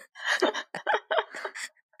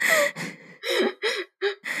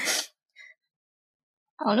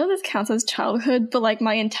 I don't know if this counts as childhood, but like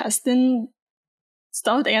my intestine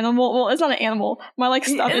stuffed animal. Well, it's not an animal. My like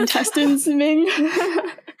stuffed intestines, Ming.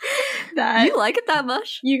 That you like it that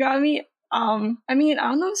much? You got me. I mean, I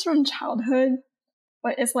don't know if it's from childhood,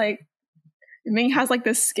 but it's like Ming has like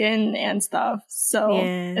the skin and stuff, so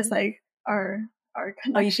it's like our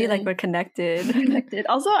connection. Oh, you feel like we're connected. Connected.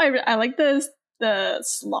 Also, I like the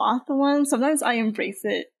sloth one. Sometimes I embrace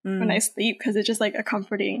it when I sleep because it's just like a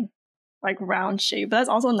comforting, like round shape. But that's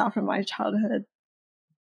also not from my childhood.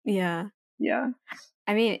 Yeah.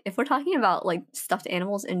 I mean, if we're talking about like stuffed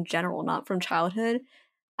animals in general, not from childhood,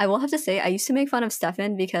 I will have to say I used to make fun of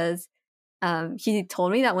Stefan because he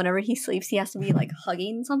told me that whenever he sleeps, he has to be like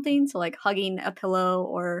hugging something. So like hugging a pillow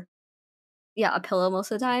or a pillow most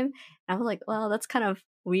of the time. And I was like, well, that's kind of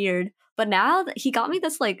weird. But now that he got me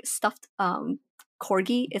this like stuffed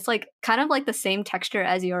corgi. It's like kind of like the same texture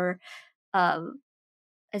as your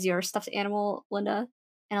stuffed animal, Linda.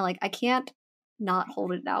 And like I can't not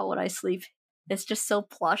hold it now when I sleep. It's just so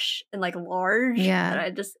plush and like large. Yeah.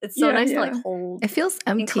 That it's so nice to like hold. It feels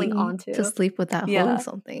empty cling onto. to sleep without holding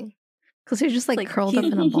something. Because you're just like curled up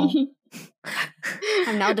in a ball.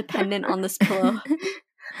 I'm now dependent on this pillow.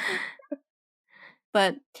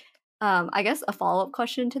 But I guess a follow-up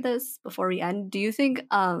question to this before we end. Do you think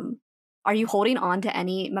are you holding on to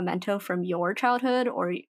any memento from your childhood,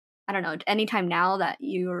 or I don't know, anytime now that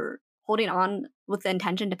you're holding on with the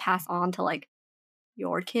intention to pass on to like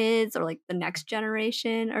your kids or like the next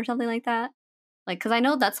generation or something like that? Like, because I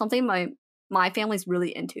know that's something my family's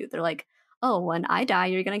really into. They're like, oh, when I die,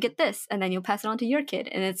 you're gonna get this, and then you'll pass it on to your kid,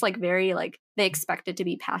 and it's like very like they expect it to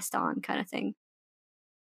be passed on kind of thing.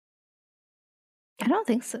 I don't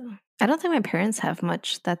think so. I don't think my parents have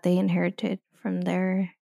much that they inherited from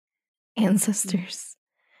their ancestors.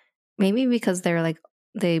 Maybe because they're like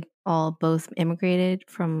they all both immigrated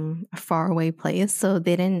from a faraway place, so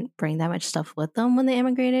they didn't bring that much stuff with them when they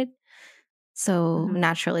immigrated. So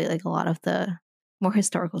naturally, like a lot of the more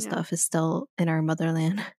historical stuff is still in our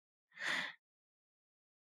motherland.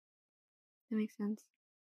 That makes sense.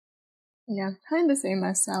 Yeah, kind of the same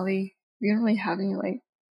as Sally. We don't really have any like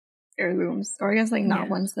heirlooms, or I guess like not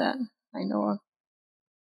ones that I know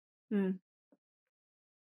of.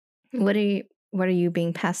 What are you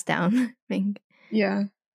being passed down? Yeah.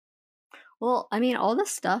 Well, I mean, all the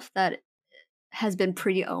stuff that has been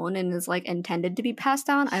pre-owned and is like intended to be passed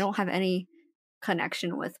down, I don't have any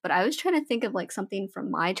connection with. But I was trying to think of like something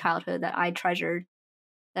from my childhood that I treasured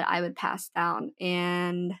that I would pass down,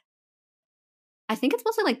 and I think it's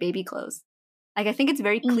mostly like baby clothes. Like I think it's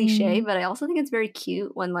very cliche, but I also think it's very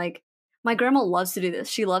cute when like my grandma loves to do this.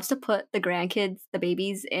 She loves to put the grandkids, the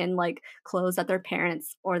babies, in like clothes that their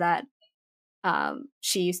parents or that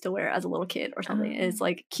she used to wear as a little kid or something. It's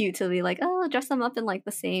like cute to be like, oh, dress them up in like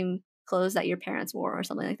the same clothes that your parents wore or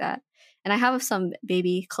something like that. And I have some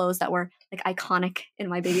baby clothes that were like iconic in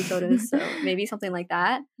my baby photos, so maybe something like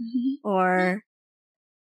that. Or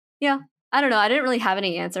yeah, I don't know. I didn't really have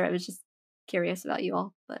any answer. I was just curious about you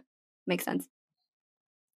all, but makes sense.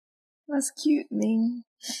 That's cute, Ning.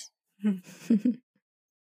 Do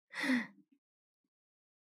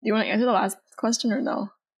you want to answer the last question or no?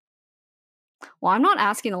 Well, I'm not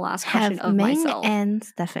asking the last question Have of Ming myself. and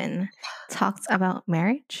Stefan talked about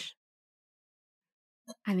marriage?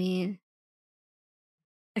 I mean,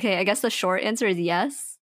 okay, I guess the short answer is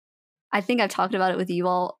yes. I think I've talked about it with you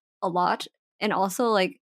all a lot. And also,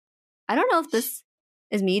 like, I don't know if this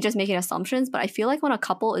is me just making assumptions, but I feel like when a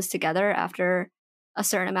couple is together after a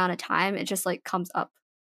certain amount of time, it just like comes up.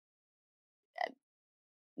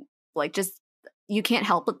 Like, just you can't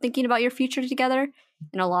help but thinking about your future together.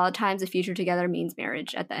 And a lot of times the future together means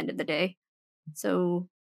marriage at the end of the day. So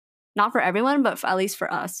not for everyone, but at least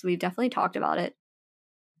for us, we've definitely talked about it.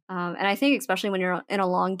 And I think especially when you're in a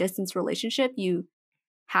long distance relationship, you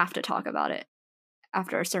have to talk about it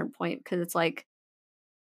after a certain point, because it's like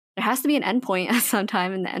there has to be an end point at some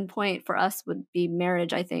time, and the end point for us would be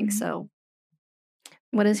marriage, I think. So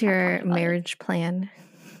what is your marriage plan?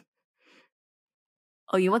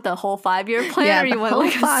 Oh, you want the whole 5-year plan? Yeah, or you the want whole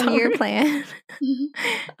like 5-year plan.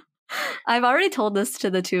 I've already told this to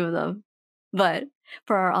the two of them, but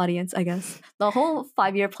for our audience, I guess the whole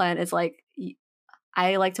 5-year plan is like,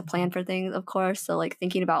 I like to plan for things, of course. So like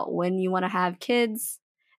thinking about when you want to have kids,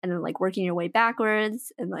 and then like working your way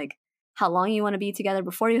backwards, and like how long you want to be together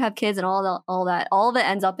before you have kids, and all of it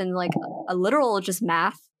ends up in like a literal just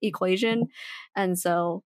math equation. And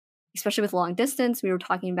so especially with long distance, we were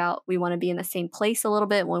talking about we want to be in the same place a little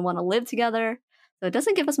bit, we want to live together. So it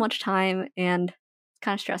doesn't give us much time, and it's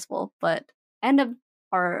kind of stressful, but end of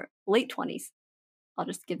our late 20s. I'll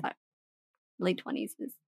just give that late 20s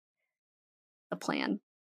is the plan,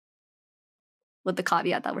 with the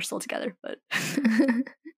caveat that we're still together. But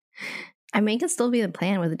I mean, it can still be the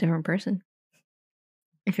plan with a different person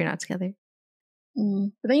if you're not together.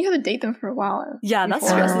 But then you have to date them for a while. Yeah, that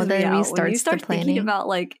stresses me out. When you restarts start the thinking planning. about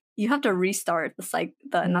like you have to restart the cycle,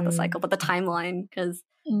 not the cycle, but the timeline, because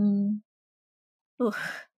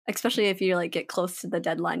especially if you like get close to the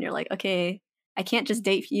deadline, you're like, okay, I can't just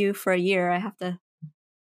date you for a year. I have to.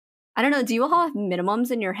 I don't know. Do you all have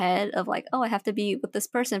minimums in your head of like, oh, I have to be with this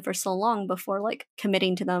person for so long before like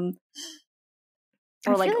committing to them?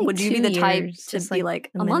 Or like would you be the type to be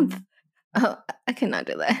like a month? Oh, I cannot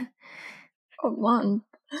do that. A month.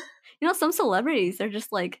 You know, some celebrities, they're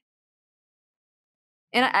just like,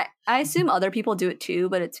 and I assume other people do it too,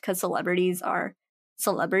 but it's because celebrities are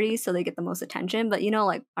celebrities, so they get the most attention. But you know,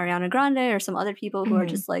 like Ariana Grande or some other people who are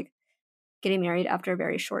just like getting married after a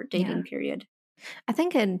very short dating period. I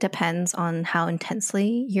think it depends on how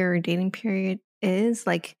intensely your dating period is.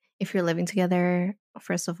 Like if you're living together,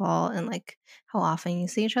 first of all, and like how often you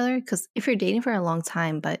see each other. Because if you're dating for a long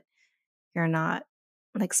time, but you're not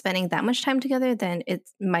like spending that much time together, then it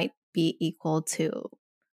might be equal to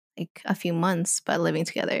like a few months, but living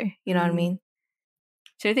together. You know what I mean?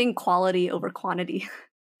 So I think quality over quantity.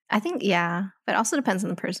 I think, yeah, but it also depends on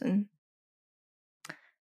the person.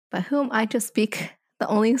 But who am I to speak? The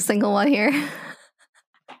only single one here.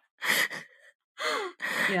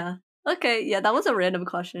 Yeah. Okay. Yeah, that was a random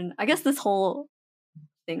question. I guess this whole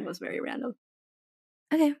thing was very random.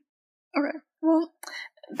 Okay. Well,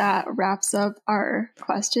 that wraps up our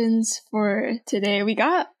questions for today. We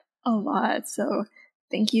got a lot, so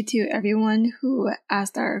thank you to everyone who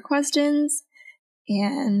asked our questions,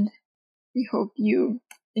 and we hope you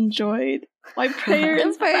enjoyed my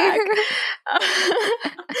prayers back.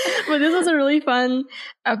 But this was a really fun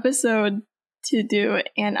episode to do,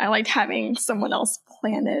 and I liked having someone else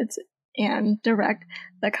plan it and direct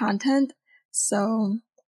the content. So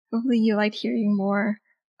hopefully you liked hearing more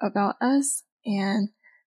about us, and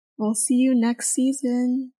we'll see you next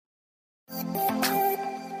season.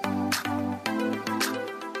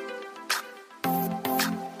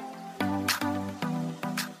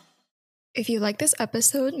 If you like this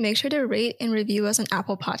episode, make sure to rate and review us on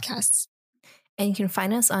Apple Podcasts. And you can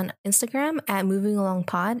find us on Instagram at Moving Along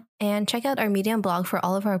Pod, and check out our Medium blog for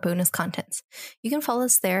all of our bonus contents. You can follow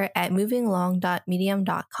us there at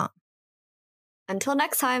movingalong.medium.com. Until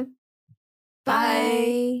next time.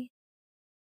 Bye.